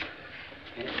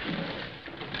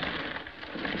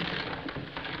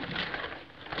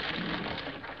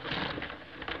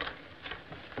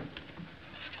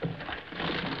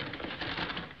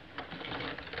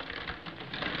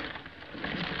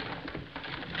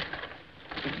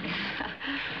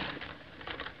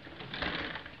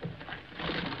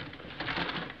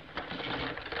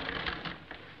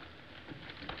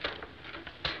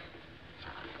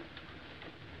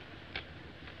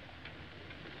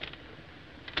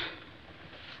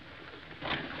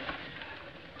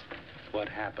 What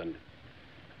happened?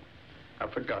 I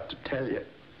forgot to tell you.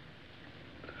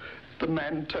 The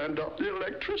man turned off the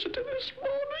electricity this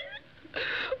morning.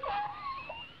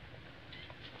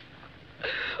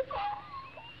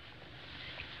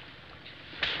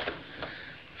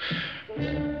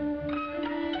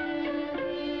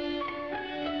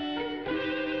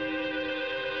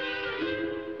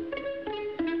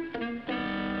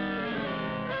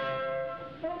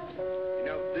 You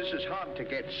know, this is hard to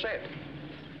get set.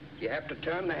 You have to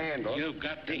turn the handle. You've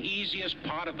got the easiest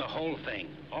part of the whole thing.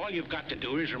 All you've got to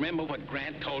do is remember what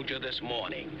Grant told you this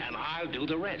morning, and I'll do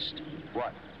the rest.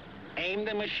 What? Aim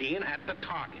the machine at the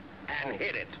target and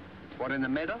hit it. What, in the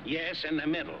middle? Yes, in the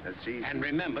middle. That's easy. And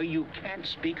remember, you can't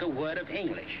speak a word of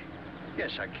English.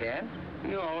 Yes, I can.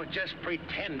 No, just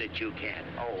pretend that you can.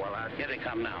 Oh, well, Here they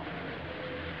come now.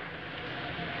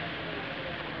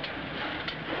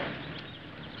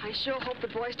 I sure hope the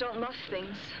boys don't muff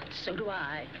things. So do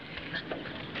I.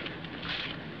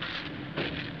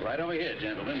 Right over here,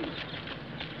 gentlemen.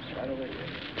 Right over here.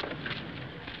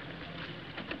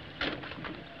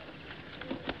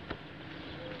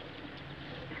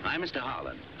 I'm Mr.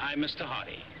 Harlan. I'm Mr.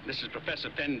 Hardy. This is Professor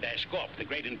Fenn-Gorp, the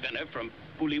great inventor from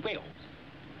Bully-Whale.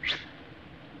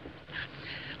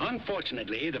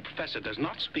 Unfortunately, the professor does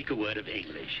not speak a word of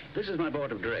English. This is my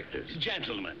board of directors.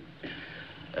 Gentlemen.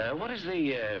 What is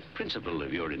the principle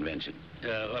of your invention?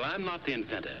 Well, I'm not the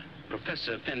inventor.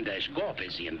 Professor Fenn-Gorp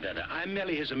is the inventor. I'm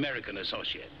merely his American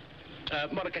associate.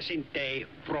 Moracasinte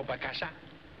probacasa?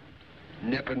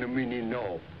 Nepanamini,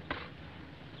 no.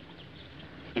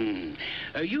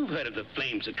 You've heard of the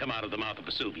flames that come out of the mouth of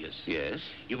Vesuvius? Yes.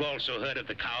 You've also heard of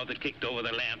the cow that kicked over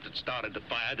the lamp that started the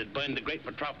fire that burned the great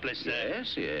metropolis?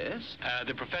 Yes.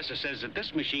 The professor says that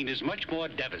this machine is much more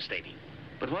devastating.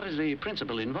 But what is the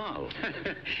principle involved?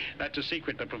 That's a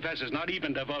secret the professor's not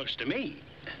even divulged to me.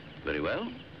 Very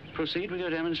well. Proceed with your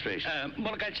demonstration.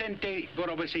 Moracasinte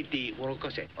gorobasiti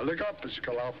worokose.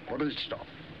 Oligopiscala, what is stuff?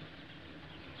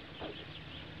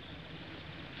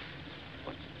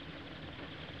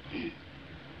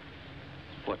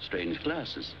 What strange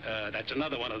glasses? That's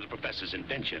another one of the professor's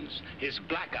inventions. His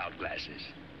blackout glasses.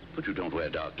 But you don't wear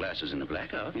dark glasses in a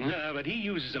blackout. No, but he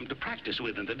uses them to practice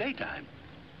with in the daytime.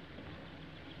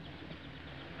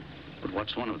 But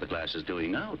what's one of the glasses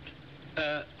doing out?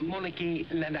 Moniki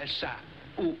Lanasa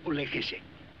Like is it?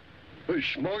 A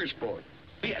smorgasbord.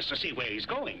 Yes, to see where he's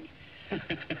going.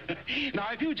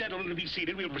 Now, if you gentlemen will be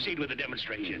seated, we'll proceed with the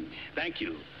demonstration. Thank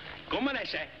you. Come on,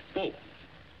 ese. Oh.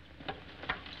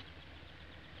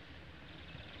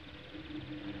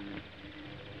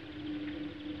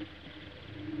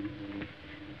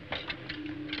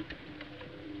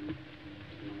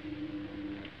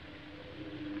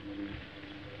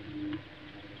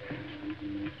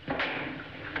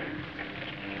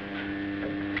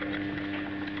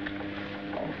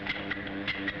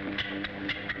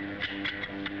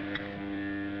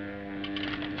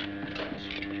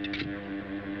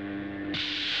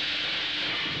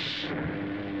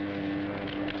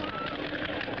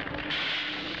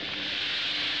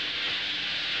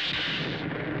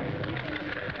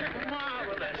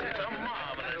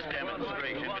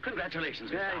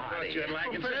 Congratulations, Mr. Hardy. You'd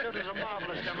like it, sir? It was a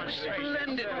marvelous demonstration.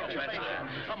 Splendid, Professor.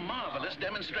 A marvelous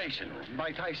demonstration.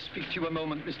 Might I speak to you a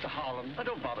moment, Mr. Harlan? Oh,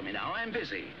 don't bother me now. I'm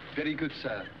busy. Very good,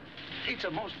 sir. It's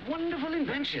a most wonderful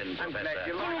invention, I'm Professor. glad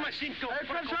you like it.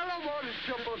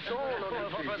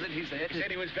 What was it he said? He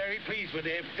said he was very pleased with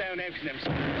the down action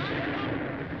himself.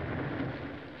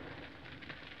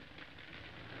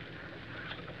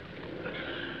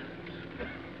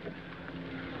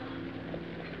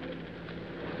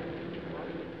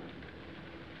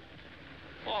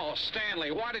 Oh,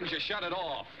 Stanley, why didn't you shut it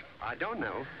off? I don't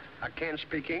know. I can't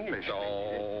speak English.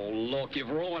 Oh, look, you've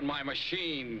ruined my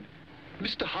machine.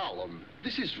 Mr. Harlan,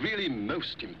 this is really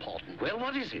most important. Well,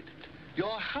 what is it?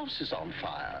 Your house is on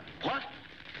fire. What?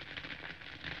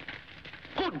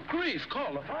 Good grief,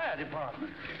 call the fire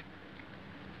department.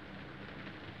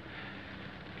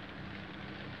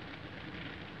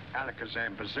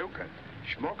 Alakazam bazooka.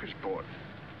 Smorgasbord.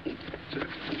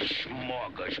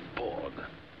 Smorgasbord.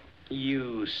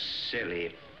 You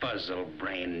silly,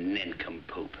 fuzzle-brained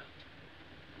nincompoop.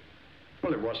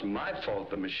 Well, it wasn't my fault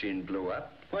the machine blew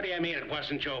up. What do you mean it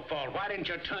wasn't your fault? Why didn't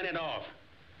you turn it off?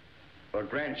 Well,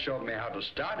 Grant showed me how to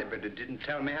start it, but it didn't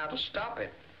tell me how to stop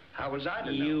it. How was I to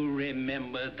know? You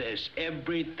remember this.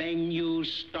 Everything you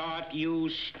start, you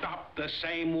stop the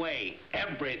same way.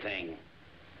 Everything.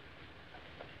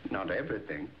 Not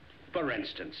everything. For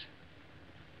instance?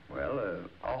 Well,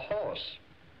 a horse.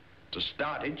 To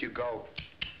start it, you go,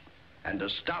 and to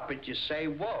stop it, you say,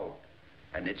 whoa,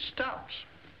 and it stops.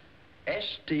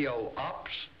 S-T-O,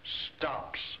 ops,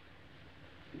 stops.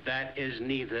 That is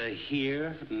neither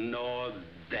here nor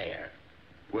there.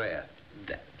 Where?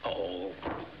 Oh.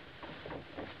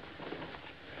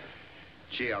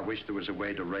 Gee, I wish there was a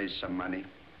way to raise some money.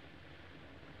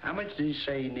 How much did he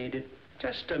say he needed?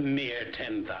 Just a mere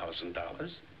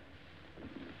 $10,000.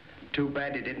 Too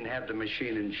bad he didn't have the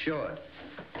machine insured.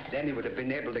 Then he would have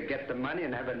been able to get the money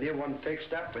and have a new one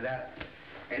fixed up without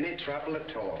any trouble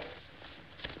at all.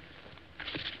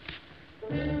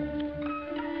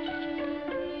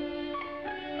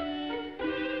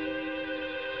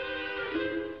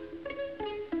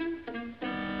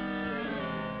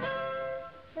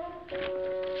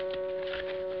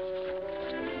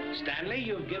 Stanley,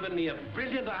 you've given me a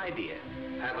brilliant idea.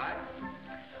 Have I?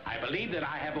 I believe that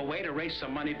I have a way to raise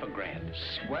some money for Grant.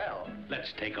 Swell.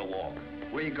 Let's take a walk.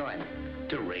 Where are you going?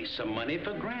 To raise some money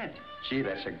for Grant. Gee,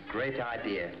 that's a great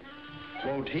idea.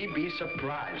 Won't he be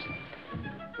surprised?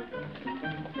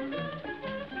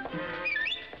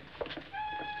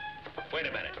 Wait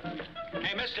a minute.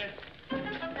 Hey, mister.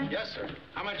 Yes, sir.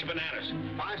 How much bananas?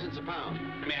 5 cents a pound.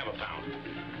 Let me have a pound.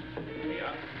 Here you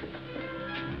are.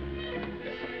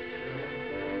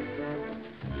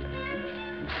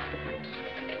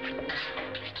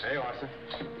 There you are, sir.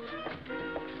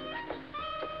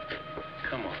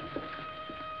 Come on.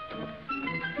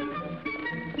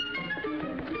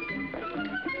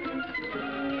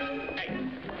 Hey,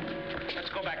 let's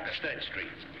go back to 3rd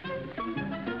Street.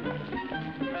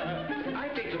 I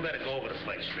think you better go over to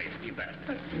 4th Street. You better.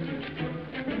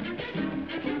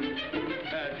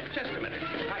 Just a minute.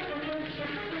 Hi.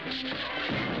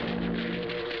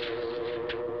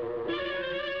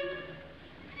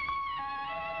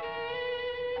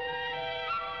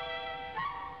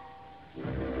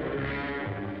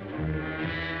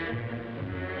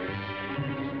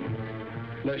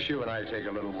 Let's you and I take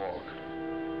a little walk.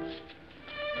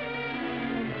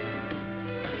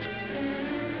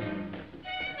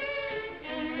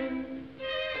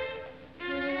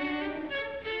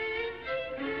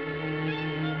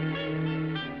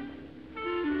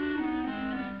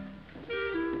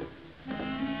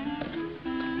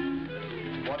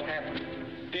 What happened?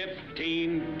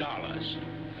 $15.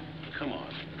 Come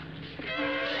on.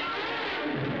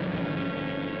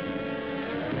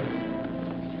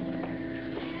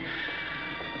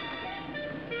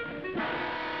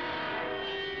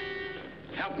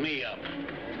 Help me up.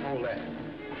 Hold that.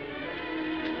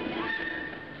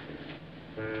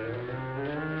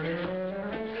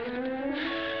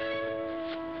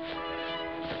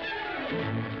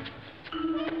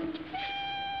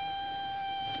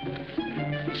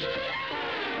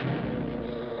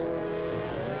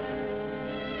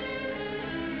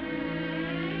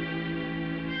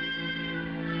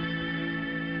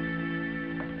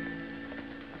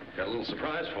 Got a little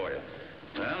surprise for you.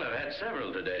 Well, I've had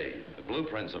several today. The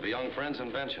blueprints of a young friend's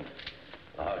invention.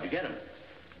 How'd you get them?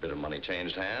 Bit of money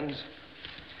changed hands.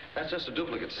 That's just a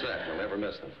duplicate set. You'll never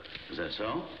miss them. Is that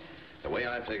so? The way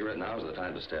I figure it, now's the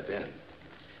time to step in.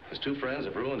 His two friends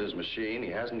have ruined his machine. He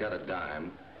hasn't got a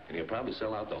dime. And he'll probably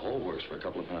sell out the whole works for a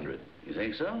couple of $100. You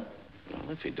think so? Well,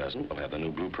 if he doesn't, we'll have the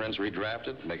new blueprints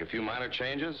redrafted, make a few minor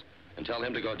changes, and tell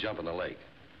him to go jump in the lake.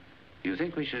 You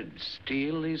think we should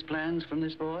steal these plans from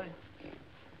this boy?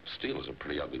 Steal is a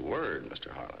pretty ugly word,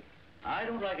 Mr. Harlan. I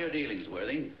don't like your dealings,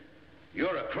 Worthing.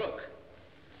 You're a crook.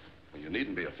 Well, you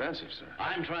needn't be offensive, sir.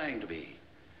 I'm trying to be.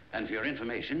 And for your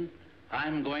information,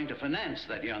 I'm going to finance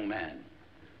that young man.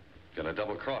 Gonna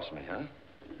double-cross me, huh?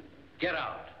 Get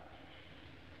out.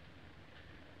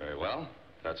 Very well.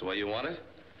 That's the way you want it?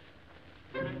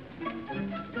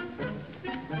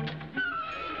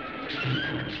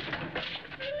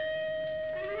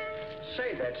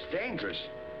 Say, that's dangerous.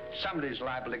 Somebody's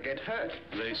liable to get hurt.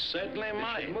 They certainly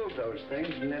might. Move those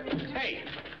things and then... Hey!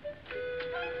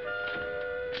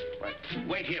 What?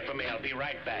 Wait here for me. I'll be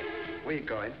right back. Where you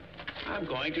going? I'm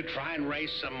going to try and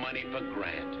raise some money for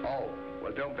Grant. Oh,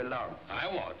 well, don't be long. I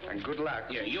won't. And good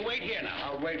luck. Yeah, you wait here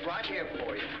now. I'll wait right here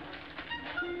for you.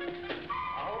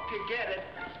 I hope you get it.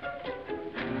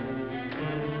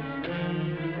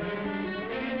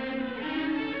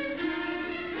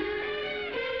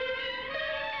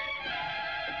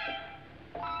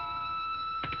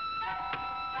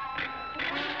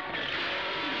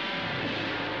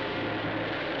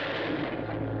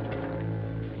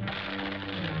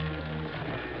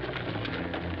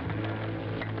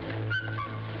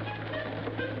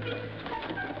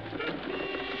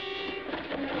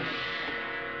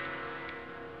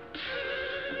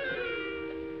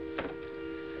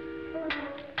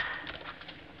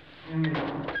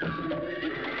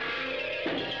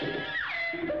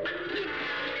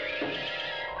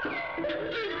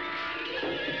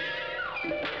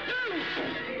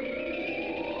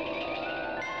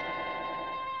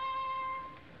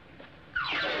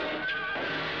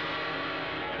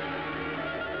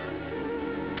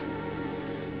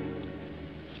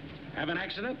 Have an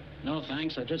accident? No,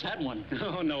 thanks. I just had one.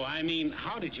 No, I mean,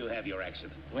 how did you have your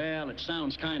accident? Well, it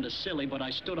sounds kind of silly, but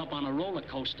I stood up on a roller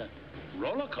coaster.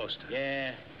 Roller coaster?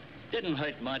 Yeah. Didn't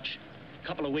hurt much. A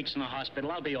couple of weeks in the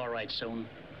hospital. I'll be all right soon.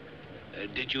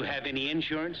 Did you have any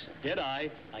insurance? Did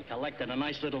I? I collected a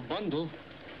nice little bundle.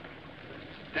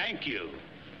 Thank you.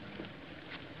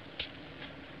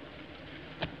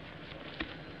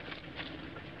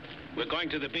 We're going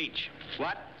to the beach.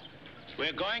 What?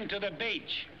 We're going to the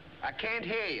beach. I can't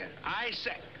hear you. I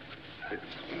said...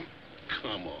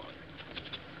 Come on.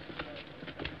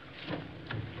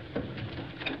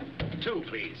 2,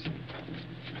 please.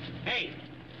 Hey,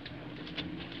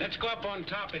 let's go up on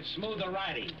top. It's smoother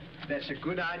riding. That's a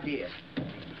good idea.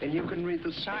 And you can read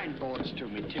the signboards to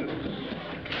me, too.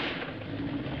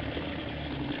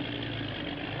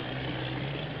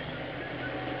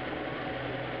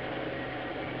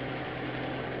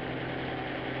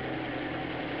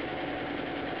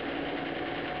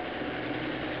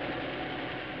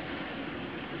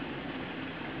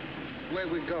 Where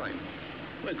are we going?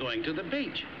 We're going to the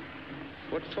beach.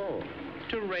 What for?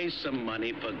 To raise some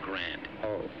money for Grant.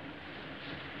 Oh.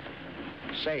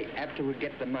 Say, after we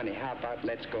get the money, how about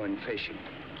let's go in fishing?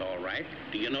 All right.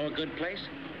 Do you know a good place?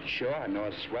 Sure, I know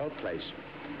a swell place.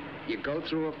 You go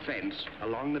through a fence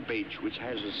along the beach which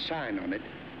has a sign on it,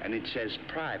 and it says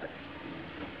private.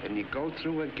 And you go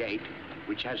through a gate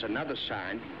which has another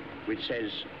sign which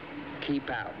says keep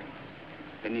out.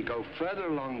 Then you go further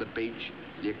along the beach,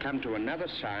 you come to another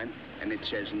sign, and it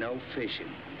says no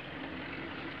fishing.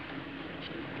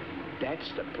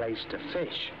 That's the place to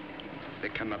fish. They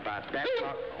come about that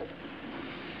far. Oh.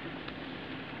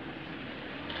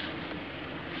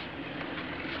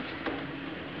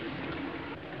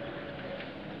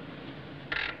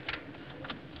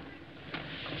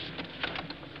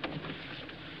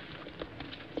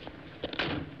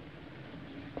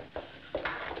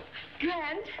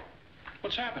 Grant.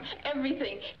 What's happened?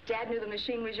 Everything. Dad knew the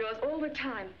machine was yours all the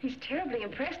time. He's terribly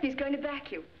impressed and he's going to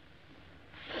back you.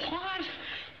 What?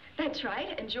 That's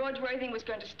right. And George Worthing was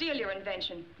going to steal your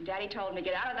invention. Daddy told him to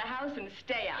get out of the house and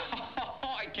stay out.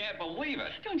 Oh, I can't believe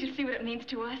it. Don't you see what it means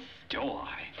to us? Do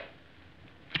I?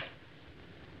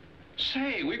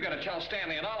 Say, we've got to tell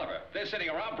Stanley and Oliver. They're sitting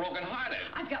around broken-hearted.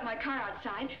 I've got my car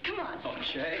outside. Come on.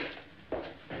 Okay.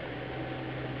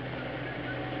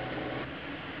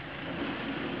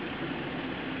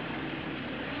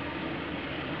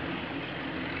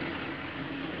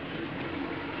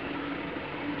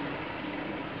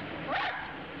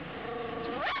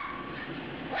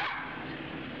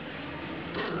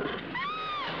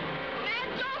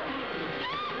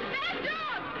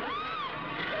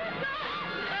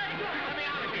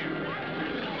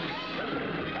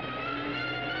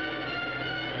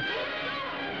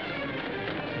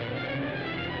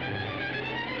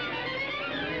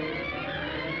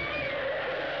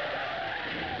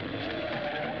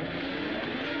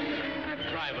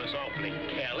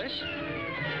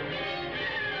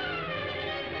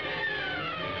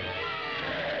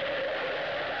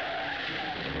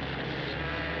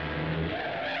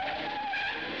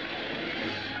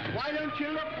 Why don't you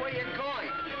look where you're going?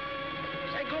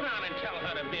 Say, go down and tell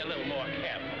her to be a little more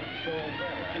careful.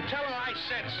 And tell her I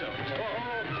said so.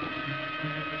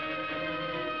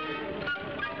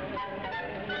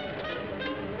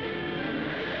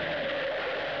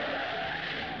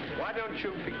 Why don't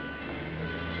you be...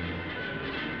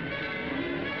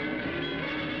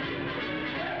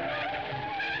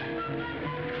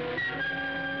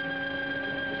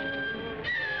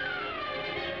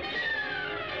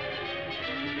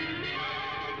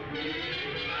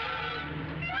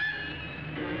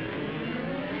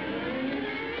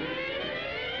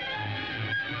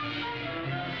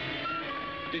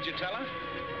 Did you tell her?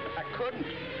 I couldn't.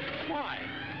 Why?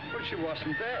 Well, she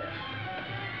wasn't there.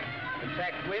 In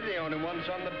fact, we're the only ones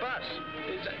on the bus.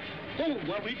 Is that... Oh,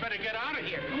 well, we better get out of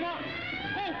here. Come on.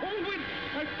 Oh, wait.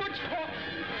 My foot's caught.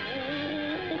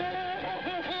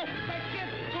 I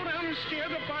can't go down and steer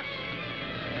the bus.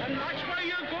 And watch where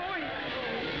you're going.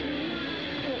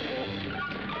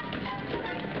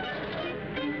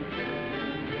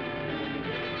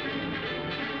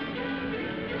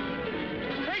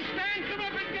 Hey, Stan, come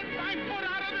up and get my foot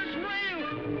out of this rail.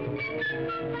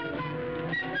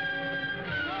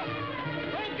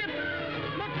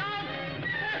 Look out!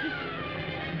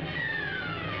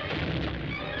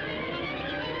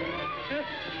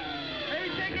 Hey,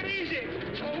 take it easy.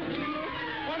 Oh,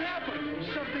 what happened?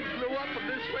 Something blew up and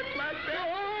this went like that.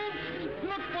 Oh,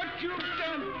 look what you've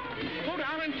done. Go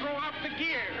down and throw out the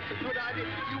gear. That's a good idea.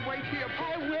 You wait here.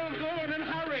 I will go in and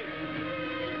hurry.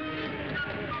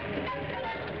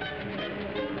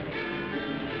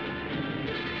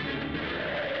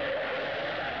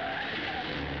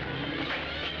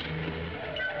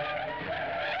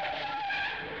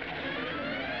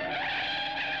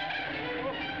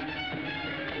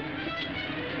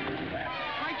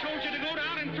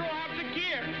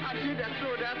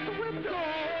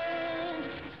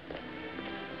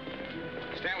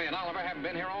 Stanley and Oliver haven't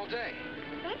been here all day.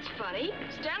 That's funny.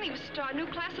 Stanley was to start a new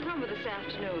class at Rumble this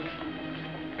afternoon.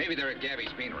 Maybe they're at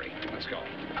Gabby's Beanery. Let's go.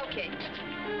 Okay.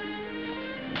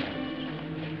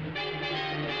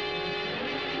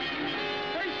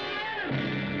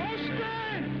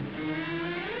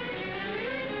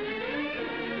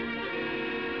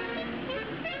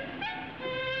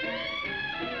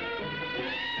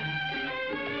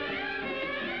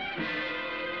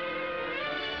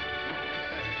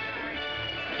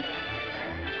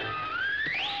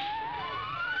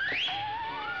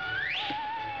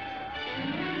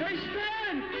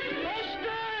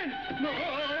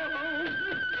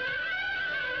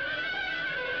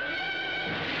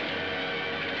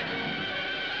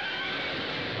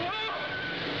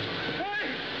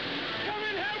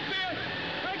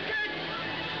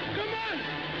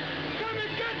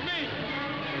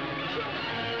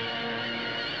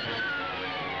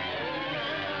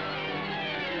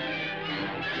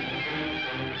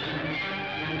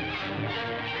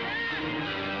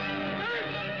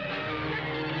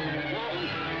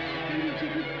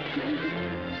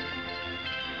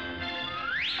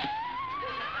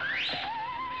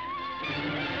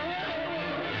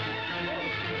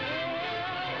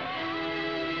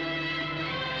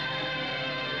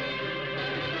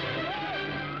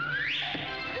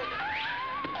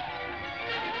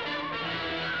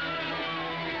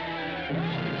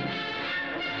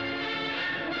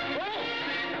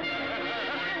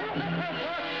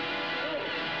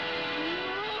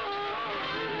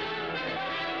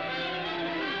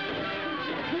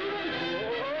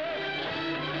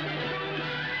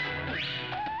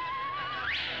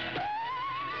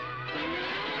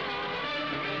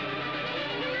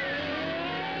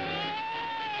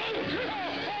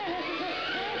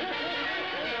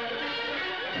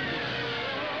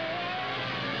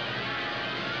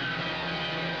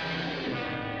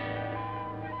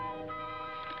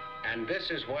 And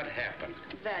this is what happened.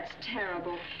 That's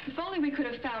terrible. If only we could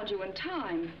have found you in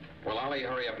time. Well, Ollie,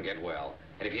 hurry up and get well.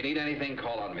 And if you need anything,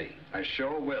 call on me. I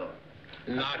sure will.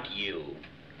 Not you.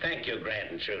 Thank you, Grant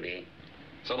and Trudy.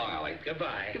 So long, Ollie.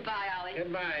 Goodbye. Goodbye, Ollie.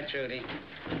 Goodbye, Trudy.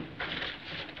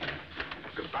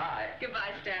 Goodbye.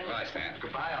 Goodbye, Stanley. Goodbye, Stan.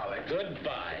 Goodbye, Ollie.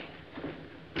 Goodbye.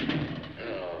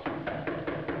 Oh.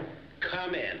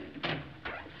 Come in.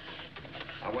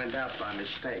 I went out by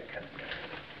mistake.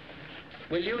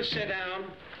 Will you sit down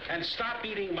and stop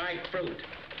eating my fruit?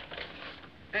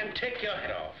 And take your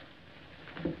head off.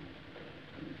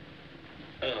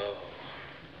 Oh.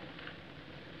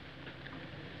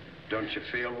 Don't you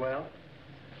feel well?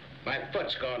 My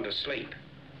foot's gone to sleep.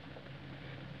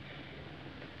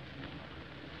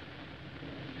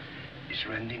 Is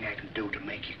there anything I can do to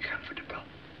make you comfortable?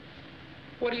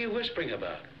 What are you whispering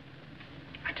about?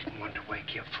 I didn't want to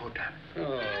wake your foot up.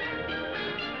 Oh.